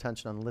put your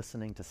attention on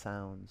listening to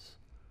sounds.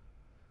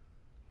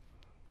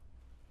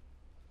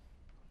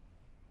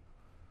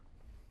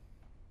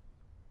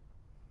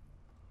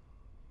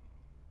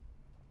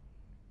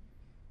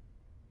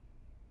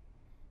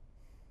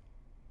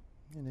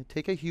 And then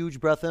take a huge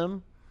breath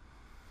in.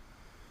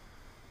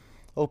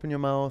 Open your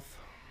mouth.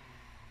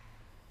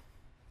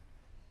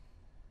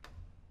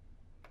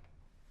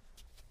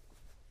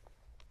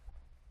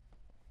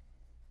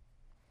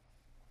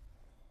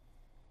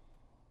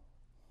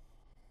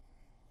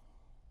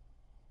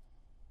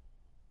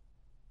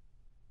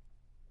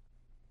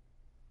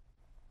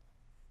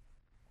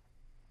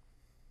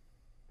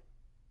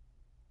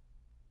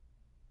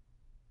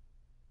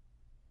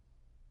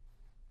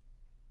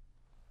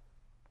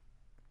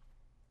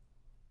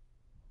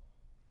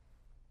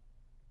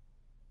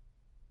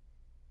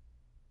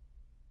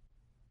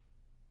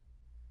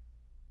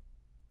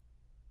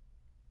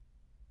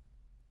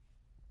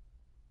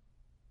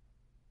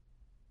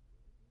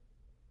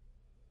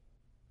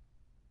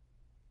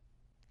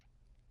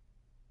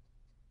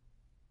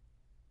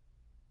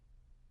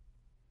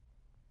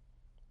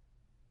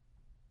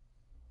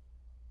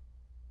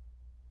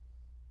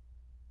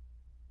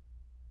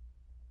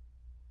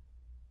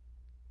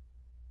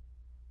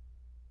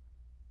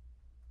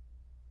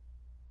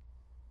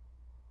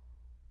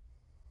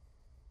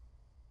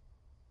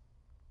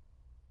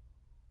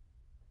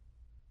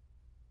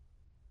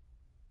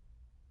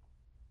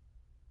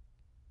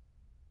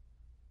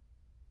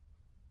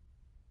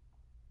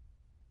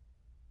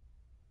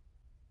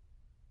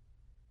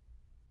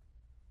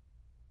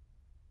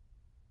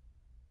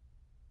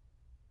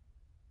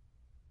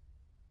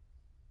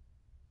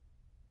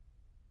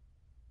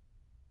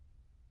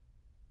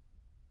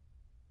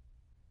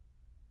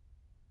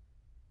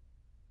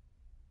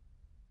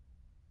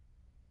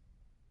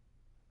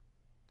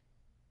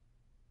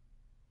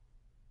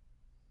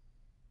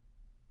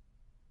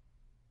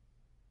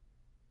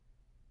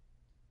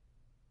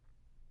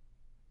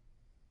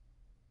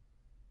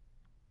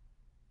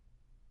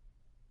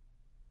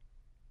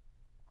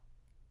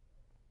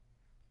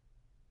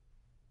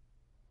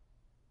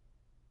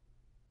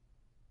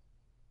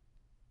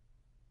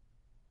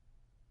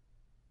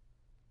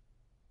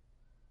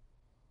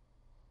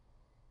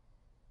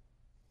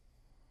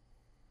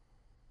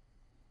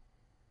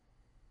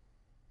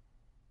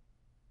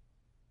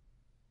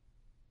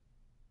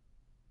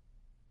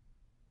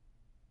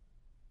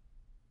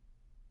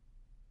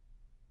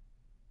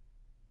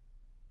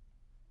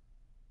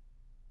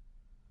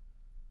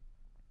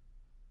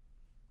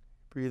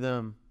 Breathe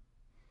in.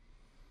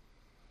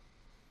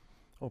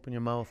 Open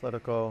your mouth, let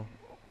it go.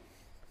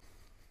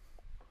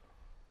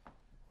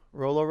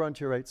 Roll over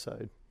onto your right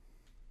side.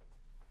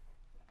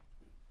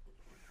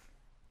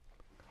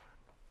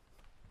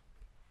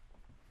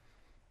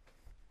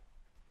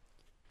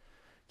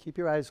 Keep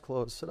your eyes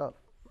closed. Sit up.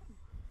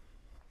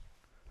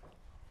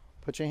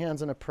 Put your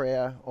hands in a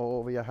prayer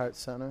over your heart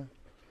center.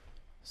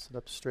 Sit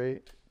up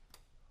straight.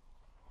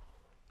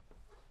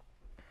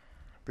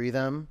 Breathe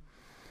in.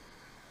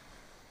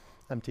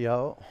 Empty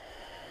out.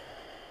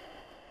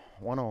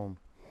 One Om.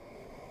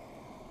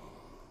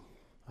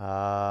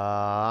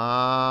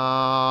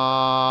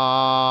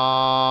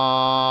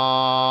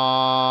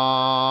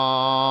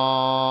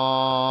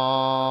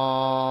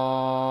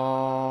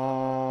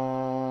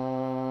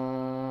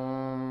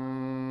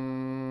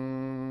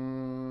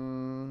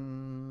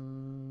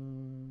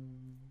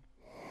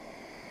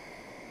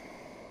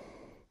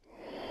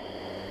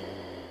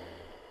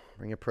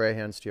 Bring your prayer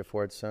hands to your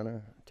forehead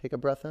center. Take a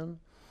breath in.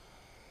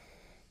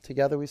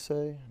 Together we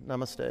say,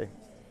 Namaste.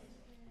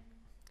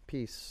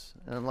 Peace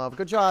and love.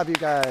 Good job, you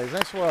guys.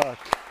 Nice work.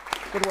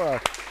 Good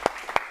work.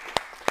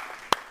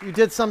 You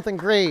did something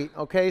great,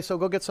 okay? So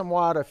go get some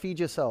water. Feed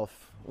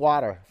yourself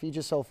water. Feed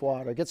yourself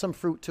water. Get some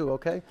fruit too,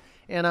 okay?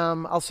 And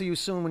I'll see you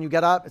soon. When you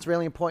get up, it's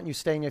really important you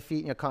stay on your feet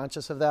and you're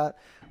conscious of that.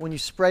 When you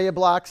spray your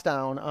blocks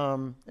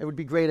down, it would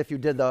be great if you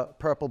did the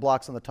purple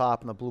blocks on the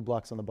top and the blue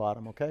blocks on the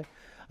bottom, okay?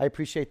 I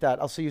appreciate that.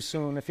 I'll see you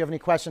soon. If you have any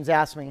questions,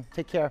 ask me.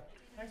 Take care.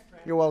 Thanks,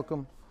 Brad. You're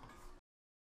welcome.